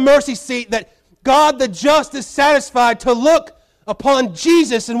upon the mercy seat that God the just is satisfied to look upon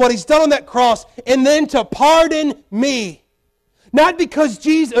Jesus and what He's done on that cross, and then to pardon me. Not because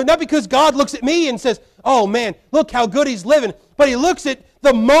God looks at me and says, oh man, look how good he's living, but He looks at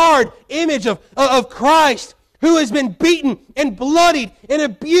the marred image of Christ, who has been beaten and bloodied and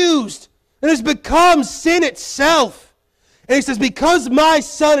abused and has become sin itself. And he says, because my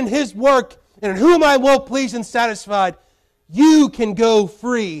Son and His work, and in whom I am well pleased and satisfied, you can go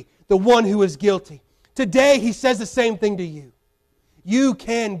free, the one who is guilty. Today, He says the same thing to you. You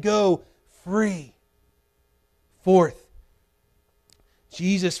can go free. Fourth,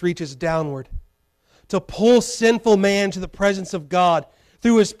 Jesus reaches downward to pull sinful man to the presence of God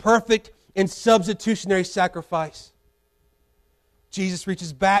through His perfect and substitutionary sacrifice. Jesus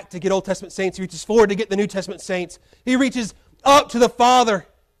reaches back to get Old Testament saints. He reaches forward to get the New Testament saints. He reaches up to the Father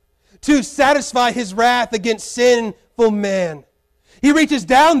to satisfy His wrath against sinful man. He reaches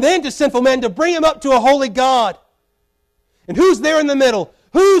down then to sinful man to bring him up to a holy God. And who's there in the middle?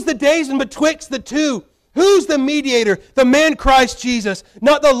 Who's the days in betwixt the two? Who's the mediator? The man Christ Jesus.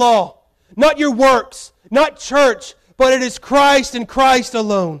 Not the law, not your works, not church, but it is Christ and Christ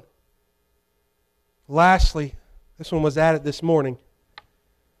alone. Lastly, this one was added this morning.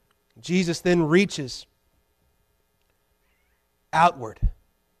 Jesus then reaches outward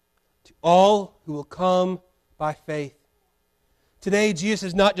to all who will come by faith. Today, Jesus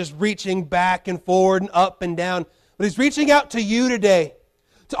is not just reaching back and forward and up and down, but He's reaching out to you today,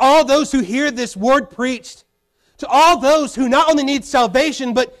 to all those who hear this word preached, to all those who not only need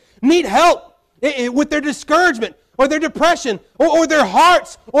salvation, but need help with their discouragement, or their depression, or their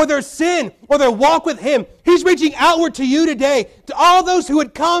hearts, or their sin, or their walk with Him. He's reaching outward to you today, to all those who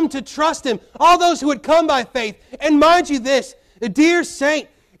would come to trust Him, all those who would come by faith. And mind you this, dear saint,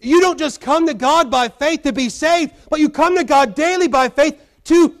 you don't just come to God by faith to be saved, but you come to God daily by faith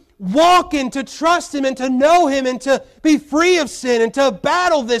to walk in, to trust Him, and to know Him, and to be free of sin, and to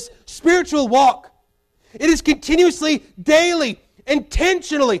battle this spiritual walk. It is continuously, daily,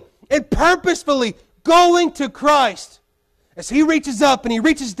 intentionally, and purposefully going to Christ as He reaches up and He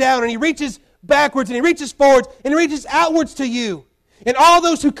reaches down and He reaches backwards and He reaches forwards and He reaches outwards to you. And all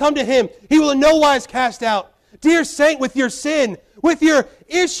those who come to Him, He will in no wise cast out. Dear saint, with your sin, with your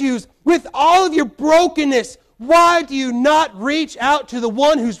issues, with all of your brokenness, why do you not reach out to the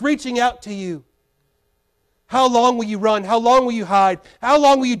one who's reaching out to you? How long will you run? How long will you hide? How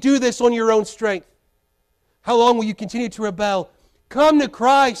long will you do this on your own strength? How long will you continue to rebel? Come to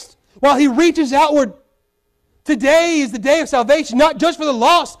Christ while He reaches outward. Today is the day of salvation, not just for the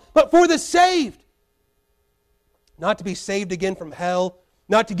lost, but for the saved. Not to be saved again from hell,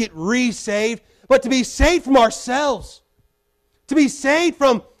 not to get re-saved, but to be saved from ourselves. To be saved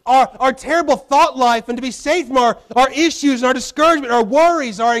from our terrible thought life, and to be saved from our issues and our discouragement, our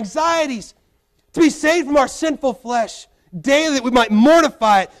worries, our anxieties. To be saved from our sinful flesh daily, that we might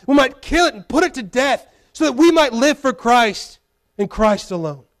mortify it, we might kill it and put it to death, so that we might live for Christ and Christ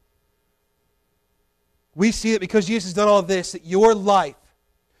alone. We see that because Jesus has done all this, that your life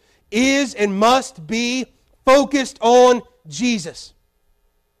is and must be focused on Jesus.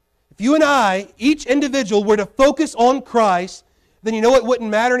 If you and I, each individual, were to focus on Christ, then you know what wouldn't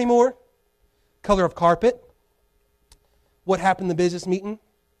matter anymore? Color of carpet, what happened in the business meeting,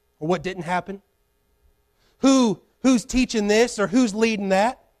 or what didn't happen, who's teaching this or who's leading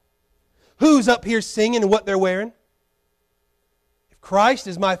that, who's up here singing and what they're wearing. If Christ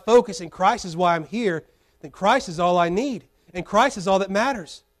is my focus and Christ is why I'm here, then Christ is all I need, and Christ is all that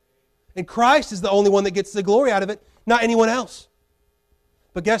matters. And Christ is the only one that gets the glory out of it, not anyone else.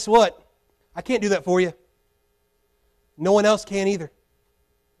 But guess what? I can't do that for you. No one else can either.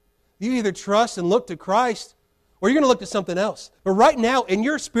 You either trust and look to Christ, or you're going to look to something else. But right now, in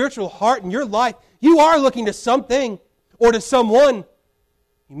your spiritual heart, in your life, you are looking to something or to someone.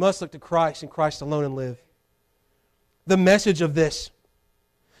 You must look to Christ and Christ alone and live. The message of this,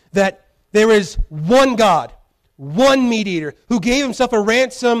 that there is one God, one mediator, who gave Himself a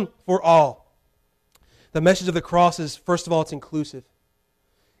ransom for all. The message of the cross is, first of all, it's inclusive.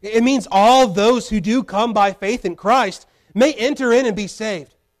 It means all those who do come by faith in Christ may enter in and be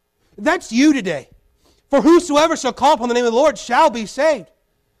saved. That's you today. For whosoever shall call upon the name of the Lord shall be saved.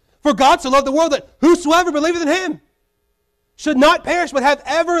 For God so loved the world that whosoever believeth in Him should not perish but have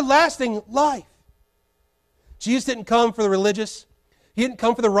everlasting life. Jesus didn't come for the religious. He didn't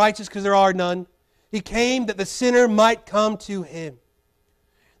come for the righteous, because there are none. He came that the sinner might come to Him.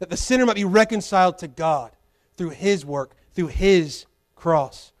 That the sinner might be reconciled to God through His work, through His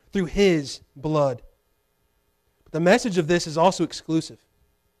cross, through His blood. But the message of this is also exclusive.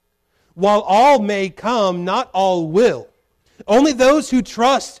 While all may come, not all will. Only those who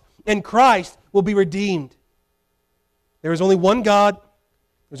trust in Christ will be redeemed. There is only one God.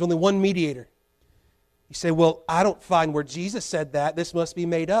 There's only one mediator. You say, well, I don't find where Jesus said that. This must be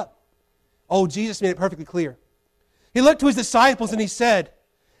made up. Oh, Jesus made it perfectly clear. He looked to His disciples and He said,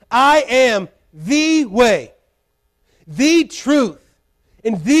 I am the way, the truth,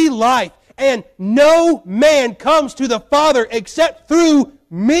 and the life. And no man comes to the Father except through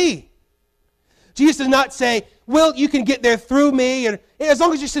me. Jesus does not say, well, you can get there through me, and as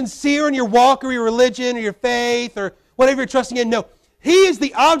long as you're sincere in your walk or your religion or your faith or whatever you're trusting in. No, He is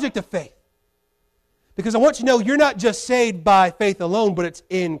the object of faith. Because I want you to know you're not just saved by faith alone, but it's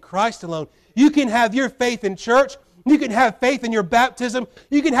in Christ alone. You can have your faith in church. You can have faith in your baptism.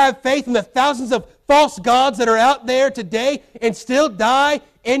 You can have faith in the thousands of false gods that are out there today and still die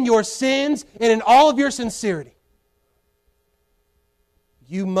in your sins and in all of your sincerity.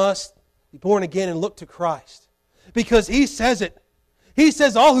 You must be born again and look to Christ. Because He says it. He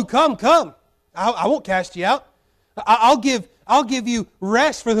says, all who come, come. I won't cast you out. I'll give you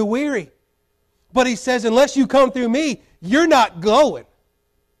rest for the weary. But He says, unless you come through me, you're not going.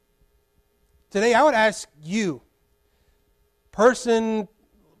 Today I would ask you, person,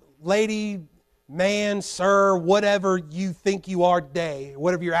 lady, man, sir, whatever you think you are today,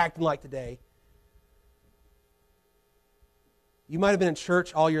 whatever you're acting like today, you might have been in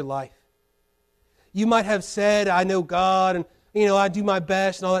church all your life. You might have said, I know God, and I do my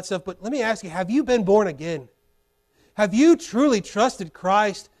best and all that stuff, but let me ask you, have you been born again? Have you truly trusted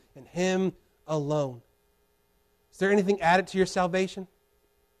Christ and Him alone? Is there anything added to your salvation?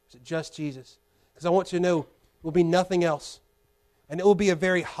 Or is it just Jesus? Because I want you to know it will be nothing else. And it will be a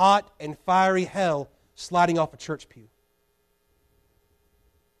very hot and fiery hell sliding off a church pew.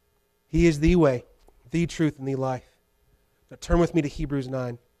 He is the way, the truth, and the life. Now turn with me to Hebrews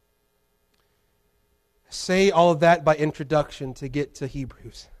 9. I say all of that by introduction to get to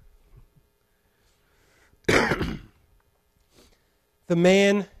Hebrews. The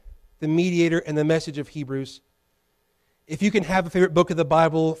man, the mediator, and the message of Hebrews. If you can have a favorite book of the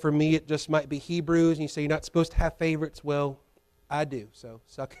Bible, for me it just might be Hebrews, and you say you're not supposed to have favorites. Well, I do, so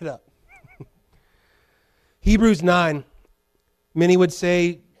suck it up. Hebrews 9, many would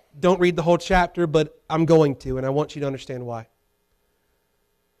say, don't read the whole chapter, but I'm going to, and I want you to understand why. It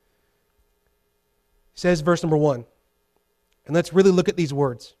says, verse number 1, and let's really look at these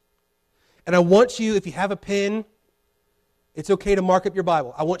words. And I want you, if you have a pen, it's okay to mark up your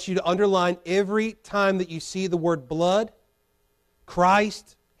Bible. I want you to underline every time that you see the word blood,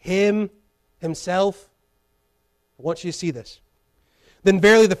 Christ, Him, Himself. I want you to see this. Then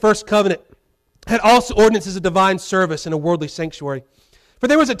verily the first covenant had also ordinances of divine service and a worldly sanctuary. For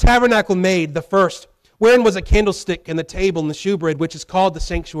there was a tabernacle made, the first, wherein was a candlestick and the table and the shewbread, which is called the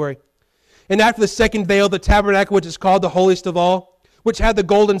sanctuary. And after the second veil, the tabernacle which is called the holiest of all, which had the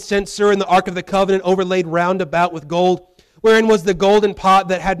golden censer and the ark of the covenant overlaid round about with gold, wherein was the golden pot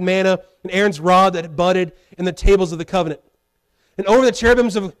that had manna, and Aaron's rod that had budded, and the tables of the covenant. And over the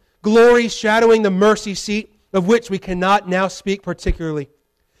cherubims of glory shadowing the mercy seat, of which we cannot now speak particularly.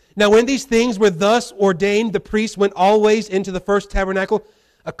 Now when these things were thus ordained, the priest went always into the first tabernacle,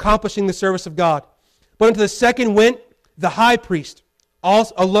 accomplishing the service of God. But into the second went the high priest,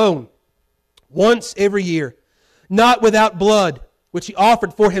 alone, once every year, not without blood, which he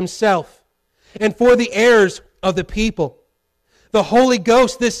offered for himself, and for the heirs of the people. The Holy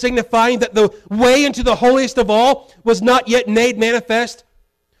Ghost, this signifying that the way into the holiest of all was not yet made manifest,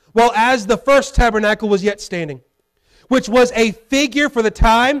 while as the first tabernacle was yet standing, which was a figure for the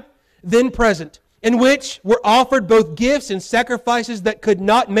time then present, in which were offered both gifts and sacrifices that could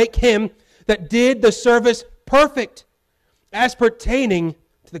not make him that did the service perfect, as pertaining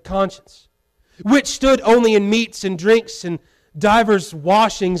to the conscience, which stood only in meats and drinks and divers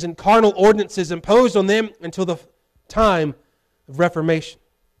washings and carnal ordinances imposed on them until the time of Reformation.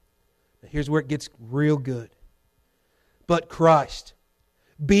 Now here's where it gets real good. But Christ,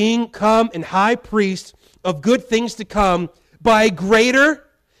 being come and high priest of good things to come, by a greater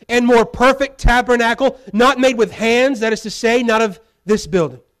and more perfect tabernacle, not made with hands, that is to say, not of this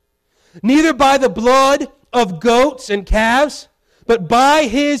building, neither by the blood of goats and calves, but by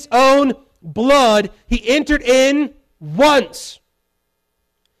His own blood He entered in once,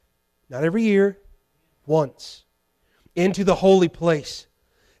 not every year, once, into the holy place,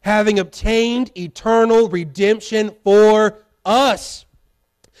 having obtained eternal redemption for us.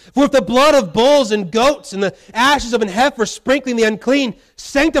 For if the blood of bulls and goats and the ashes of an heifer sprinkling the unclean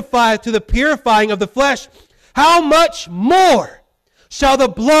sanctifieth to the purifying of the flesh, how much more shall the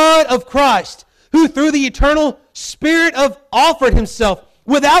blood of Christ, who through the eternal Spirit of offered Himself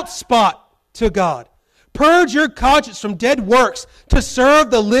without spot to God, purge your conscience from dead works to serve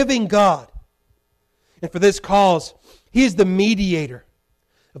the living God? And for this cause He is the mediator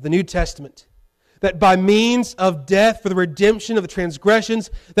of the New Testament, that by means of death for the redemption of the transgressions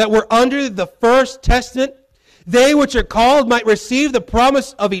that were under the first testament, they which are called might receive the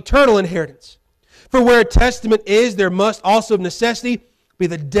promise of eternal inheritance. For where a testament is, there must also of necessity be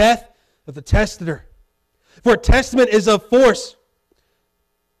the death of the testator. For a testament is a force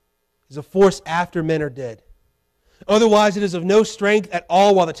after men are dead. Otherwise it is of no strength at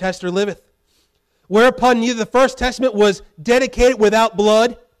all while the testator liveth. Whereupon neither the first testament was dedicated without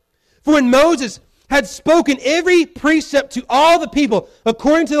blood. For when Moses had spoken every precept to all the people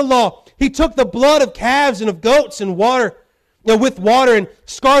according to the law, he took the blood of calves and of goats and water, with water and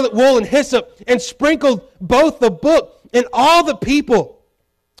scarlet wool and hyssop, and sprinkled both the book and all the people,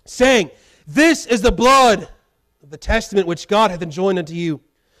 saying, This is the blood of the testament which God hath enjoined unto you.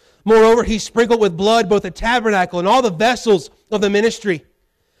 Moreover, he sprinkled with blood both the tabernacle and all the vessels of the ministry.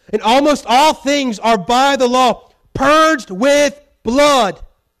 And almost all things are by the law purged with blood.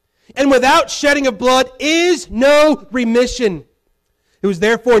 And without shedding of blood is no remission. It was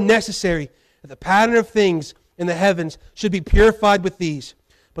therefore necessary that the pattern of things in the heavens should be purified with these,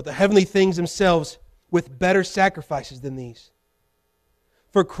 but the heavenly things themselves with better sacrifices than these.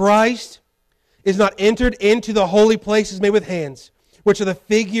 For Christ is not entered into the holy places made with hands, which are the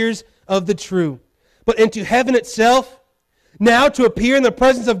figures of the true, but into heaven itself, now to appear in the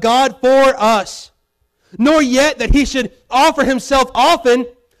presence of God for us. Nor yet that he should offer himself often,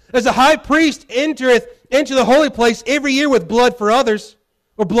 as a high priest entereth into the holy place every year with blood for others,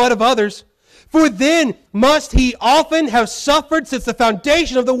 or blood of others. For then must he often have suffered since the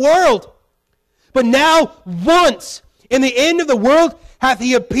foundation of the world. But now once in the end of the world hath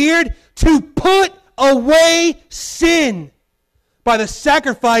he appeared to put away sin by the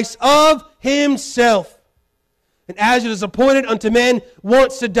sacrifice of himself. And as it is appointed unto men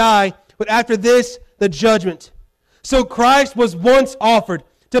once to die, but after this the judgment. So Christ was once offered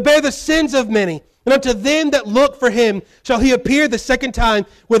to bear the sins of many, and unto them that look for him shall he appear the second time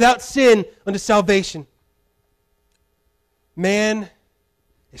without sin unto salvation. Man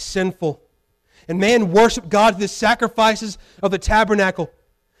is sinful, and man worshiped God through the sacrifices of the tabernacle.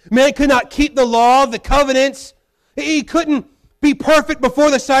 Man could not keep the law, the covenants. He couldn't be perfect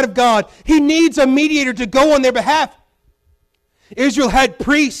before the sight of God. He needs a mediator to go on their behalf. Israel had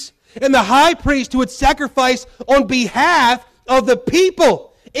priests, and the high priest who would sacrifice on behalf of the people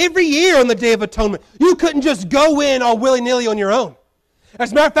every year on the Day of Atonement. You couldn't just go in all willy-nilly on your own.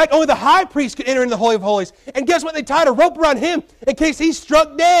 As a matter of fact, only the high priest could enter into the Holy of Holies. And guess what? They tied a rope around him in case he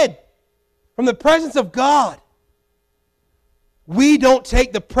struck dead from the presence of God. We don't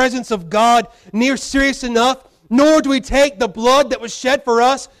take the presence of God near serious enough, nor do we take the blood that was shed for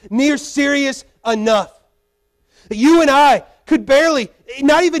us near serious enough. You and I could barely,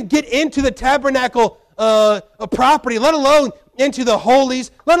 not even get into the tabernacle property, let alone into the holies,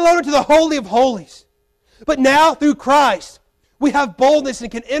 let alone into the Holy of Holies. But now, through Christ, we have boldness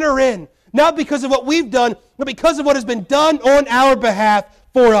and can enter in, not because of what we've done, but because of what has been done on our behalf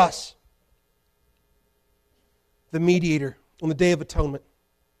for us. The mediator on the Day of Atonement.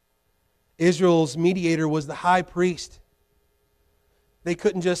 Israel's mediator was the high priest. They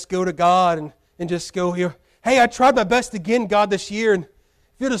couldn't just go to God and just go here, hey, I tried my best again, God, this year, and if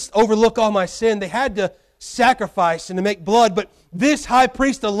you'll just overlook all my sin. They had to sacrifice and to make blood, but this high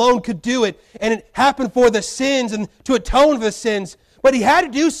priest alone could do it, and it happened for the sins and to atone for the sins. But he had to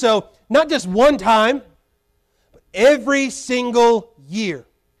do so not just one time, but every single year.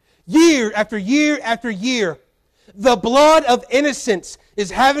 Year after year after year. The blood of innocence is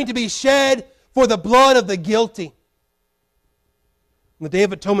having to be shed for the blood of the guilty. On the Day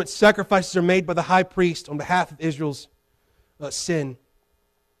of Atonement, sacrifices are made by the high priest on behalf of Israel's sin.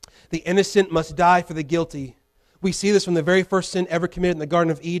 The innocent must die for the guilty. We see this from the very first sin ever committed in the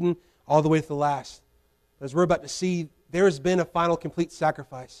Garden of Eden all the way to the last. As we're about to see, there has been a final complete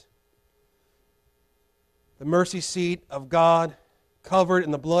sacrifice. The mercy seat of God covered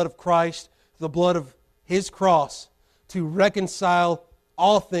in the blood of Christ, the blood of His cross, to reconcile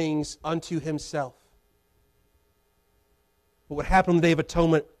all things unto Himself. But what happened on the Day of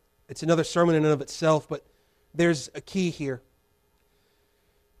Atonement, it's another sermon in and of itself, but there's a key here.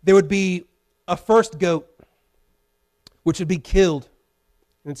 There would be a first goat which would be killed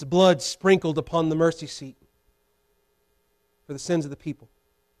and its blood sprinkled upon the mercy seat for the sins of the people.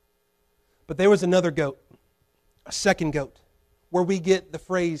 But there was another goat, a second goat, where we get the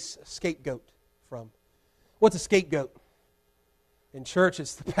phrase scapegoat from. What's a scapegoat? In church,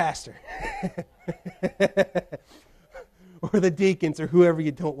 it's the pastor. Or the deacons, or whoever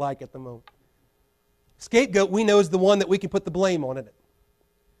you don't like at the moment. Scapegoat, we know, is the one that we can put the blame on, isn't it?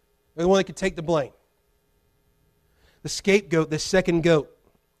 They're the one that can take the blame. The scapegoat, the second goat,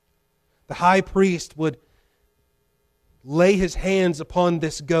 the high priest would lay his hands upon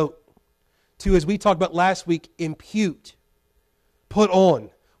this goat to, as we talked about last week, impute, put on,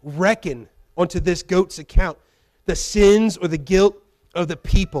 reckon onto this goat's account the sins or the guilt of the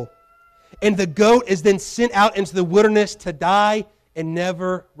people. and the goat is then sent out into the wilderness to die and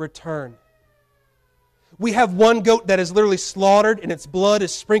never return. We have one goat that is literally slaughtered, and its blood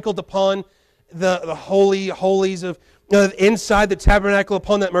is sprinkled upon the holy holies of inside the tabernacle,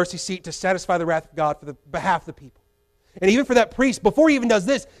 upon that mercy seat, to satisfy the wrath of God for the behalf of the people. And even for that priest, before he even does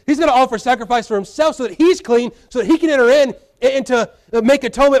this, he's going to offer sacrifice for himself so that he's clean, so that he can enter in and to make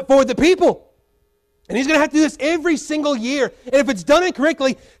atonement for the people. And he's going to have to do this every single year. And if it's done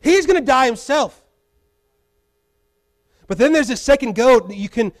incorrectly, he's going to die himself. But then there's a second goat that you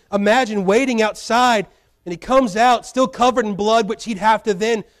can imagine waiting outside, and he comes out still covered in blood, which he'd have to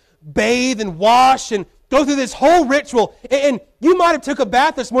then bathe and wash and go through this whole ritual. And you might have took a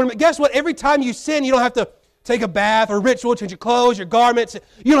bath this morning, but guess what? Every time you sin, you don't have to take a bath or ritual, change your clothes, your garments.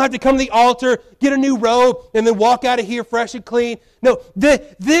 You don't have to come to the altar, get a new robe, and then walk out of here fresh and clean. No,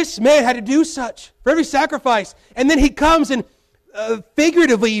 this man had to do such for every sacrifice. And then he comes and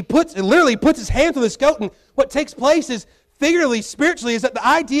figuratively, he literally puts his hands on this goat. And what takes place is, figuratively, spiritually, is that the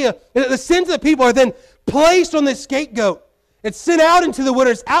idea that the sins of the people are then placed on this scapegoat. It's sent out into the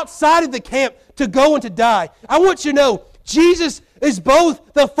wilderness, outside of the camp, to go and to die. I want you to know, Jesus is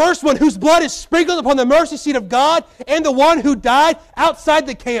both the first one whose blood is sprinkled upon the mercy seat of God and the one who died outside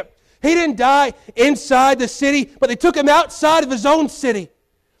the camp. He didn't die inside the city, but they took him outside of his own city,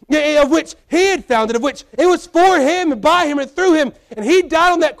 of which he had founded, of which it was for him and by him and through him. And he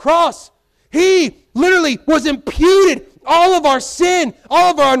died on that cross. He literally was imputed all of our sin,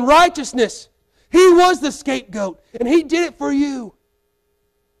 all of our unrighteousness. He was the scapegoat, and he did it for you.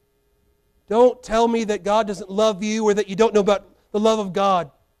 Don't tell me that God doesn't love you or that you don't know about the love of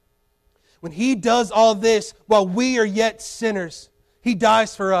God. When he does all this while we are yet sinners, he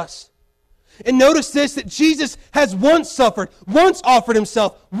dies for us. And notice this, that Jesus has once suffered, once offered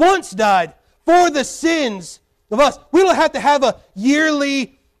himself, once died for the sins of us. We don't have to have a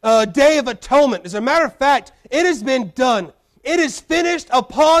yearly day of atonement. As a matter of fact, it has been done. It is finished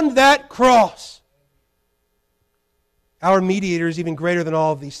upon that cross. Our mediator is even greater than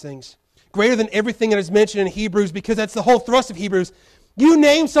all of these things. Greater than everything that is mentioned in Hebrews, because that's the whole thrust of Hebrews. You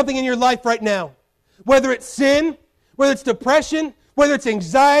name something in your life right now, whether it's sin, whether it's depression, whether it's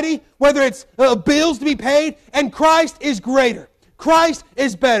anxiety, whether it's bills to be paid, and Christ is greater. Christ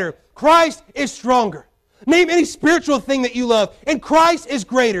is better. Christ is stronger. Name any spiritual thing that you love, and Christ is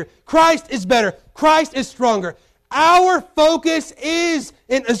greater. Christ is better. Christ is stronger. Our focus is,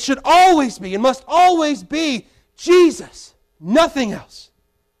 and should always be, and must always be, Jesus. Nothing else.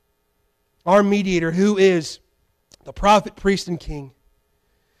 Our mediator, who is the prophet, priest, and king.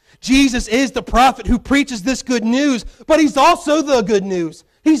 Jesus is the prophet who preaches this good news, but he's also the good news.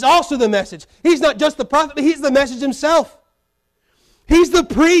 He's also the message. He's not just the prophet, but he's the message himself. He's the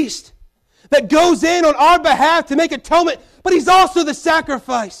priest that goes in on our behalf to make atonement, but he's also the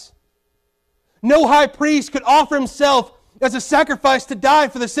sacrifice. No high priest could offer himself as a sacrifice to die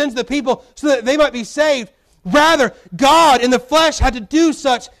for the sins of the people so that they might be saved. Rather, God in the flesh had to do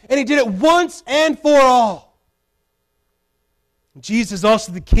such, and he did it once and for all. Jesus is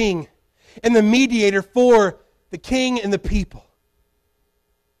also the king and the mediator for the king and the people.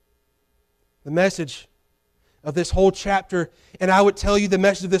 The message of this whole chapter, and I would tell you the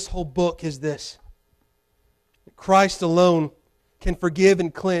message of this whole book, is this: that Christ alone can forgive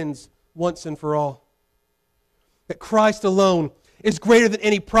and cleanse once and for all. That Christ alone is greater than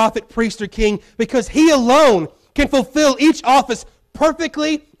any prophet, priest, or king, because he alone can fulfill each office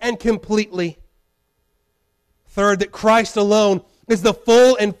perfectly and completely. Third, that Christ alone is the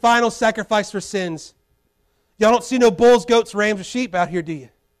full and final sacrifice for sins. Y'all don't see no bulls, goats, rams, or sheep out here, do you?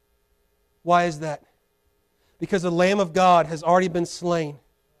 Why is that? Because the Lamb of God has already been slain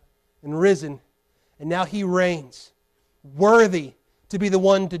and risen, and now he reigns, worthy to be the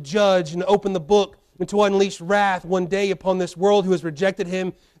one to judge and open the book and to unleash wrath one day upon this world who has rejected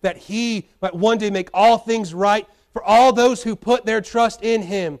him, that he might one day make all things right for all those who put their trust in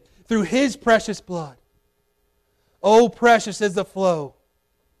him through his precious blood. Oh, precious is the flow.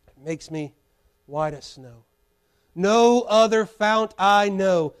 It makes me white as snow. No other fount I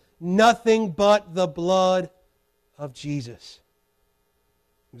know, nothing but the blood of Jesus.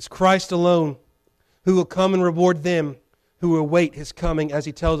 It is Christ alone who will come and reward them who await his coming, as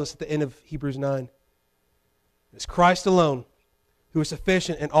he tells us at the end of Hebrews 9. It is Christ alone who is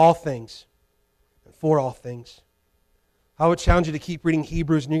sufficient in all things and for all things. I would challenge you to keep reading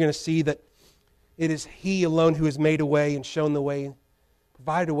Hebrews, and you're going to see that it is he alone who has made a way and shown the way,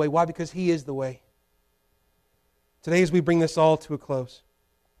 provided a way. Why? Because he is the way. Today, as we bring this all to a close,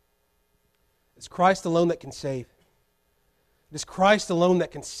 it's Christ alone that can save. It is Christ alone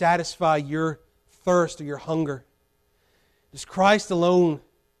that can satisfy your thirst or your hunger. It is Christ alone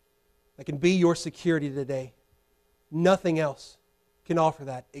that can be your security today. Nothing else can offer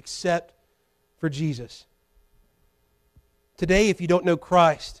that except for Jesus. Today, if you don't know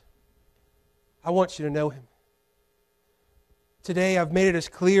Christ, I want you to know Him. Today, I've made it as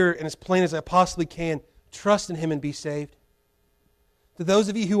clear and as plain as I possibly can. Trust in Him and be saved. To those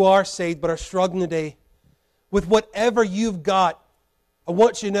of you who are saved but are struggling today with whatever you've got, I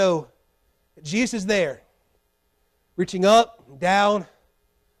want you to know that Jesus is there, reaching up and down,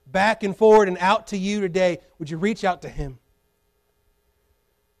 back and forward and out to you today. Would you reach out to Him?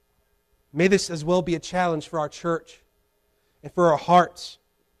 May this as well be a challenge for our church and for our hearts.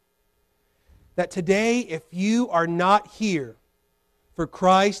 That today, if you are not here for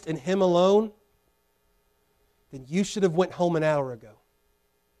Christ and Him alone, then you should have went home an hour ago.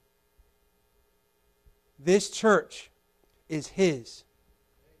 This church is His.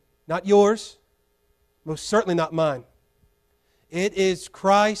 Not yours, most certainly not mine. It is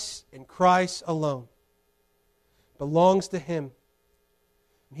Christ and Christ alone. It belongs to Him.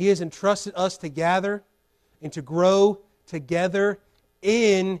 He has entrusted us to gather and to grow together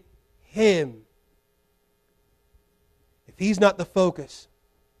in Him. If He's not the focus,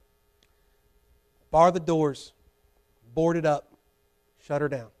 bar the doors, board it up, shut her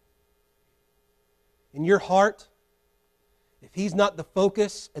down. In your heart, if He's not the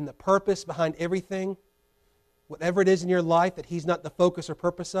focus and the purpose behind everything, whatever it is in your life that He's not the focus or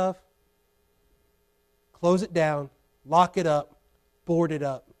purpose of, close it down, lock it up, board it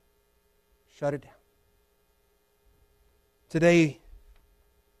up, shut it down. Today,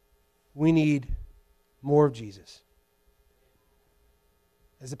 we need more of Jesus.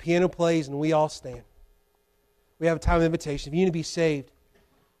 As the piano plays and we all stand, we have a time of invitation. If you need to be saved,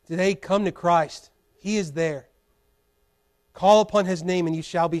 today come to Christ. He is there. Call upon His name and you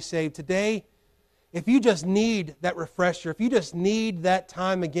shall be saved. Today, if you just need that refresher, if you just need that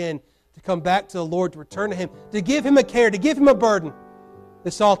time again to come back to the Lord, to return to Him, to give Him a care, to give Him a burden,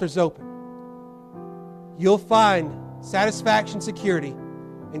 this altar's open. You'll find satisfaction, security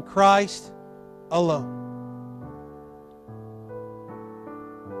in Christ alone.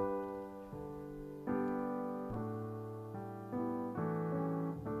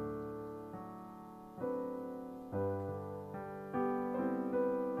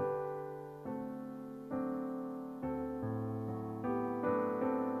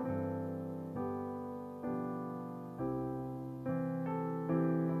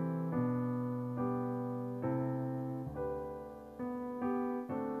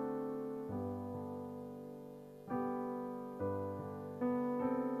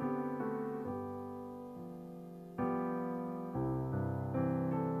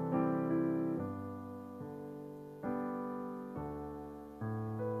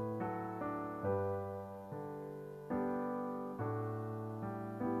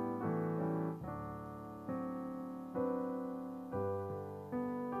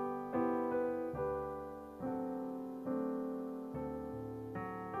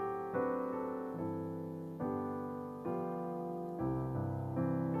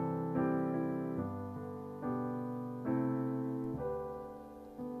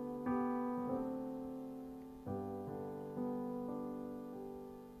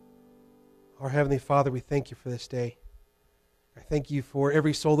 Our Heavenly Father, we thank You for this day. I thank You for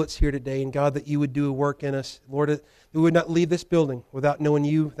every soul that's here today, and God, that You would do a work in us. Lord, that we would not leave this building without knowing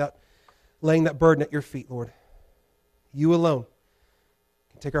You, without laying that burden at Your feet, Lord. You alone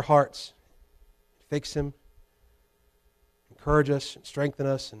can take our hearts, fix them, encourage us, and strengthen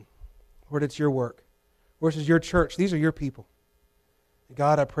us. And Lord, it's Your work. Lord, this is Your church. These are Your people. And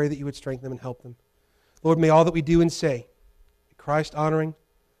God, I pray that You would strengthen them and help them. Lord, may all that we do and say be Christ-honoring,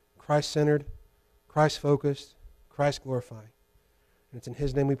 Christ-centered, Christ-focused, Christ-glorifying. And it's in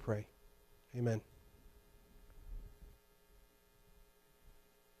His name we pray. Amen.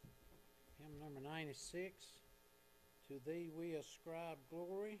 Hymn number 96, To Thee we ascribe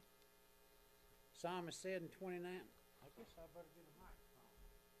glory. Psalmist said in 29, I guess I better get a microphone.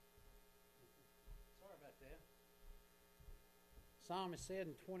 Sorry about that. Psalmist said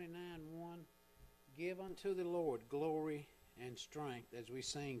in 29:1, Give unto the Lord glory and strength, as we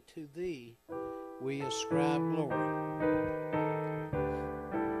sing, To Thee we ascribe glory.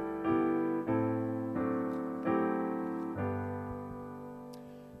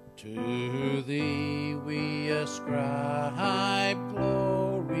 To Thee we ascribe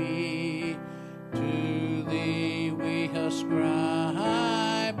glory, to Thee we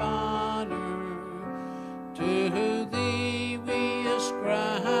ascribe honor, to Thee we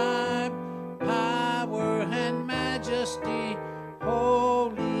ascribe power and majesty.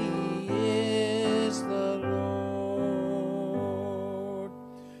 Holy is the Lord.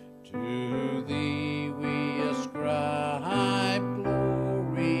 To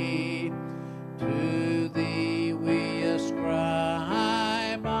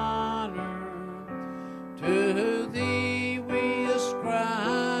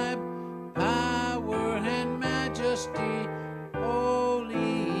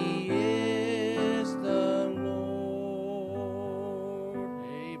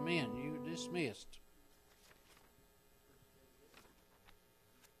Amen. You're dismissed.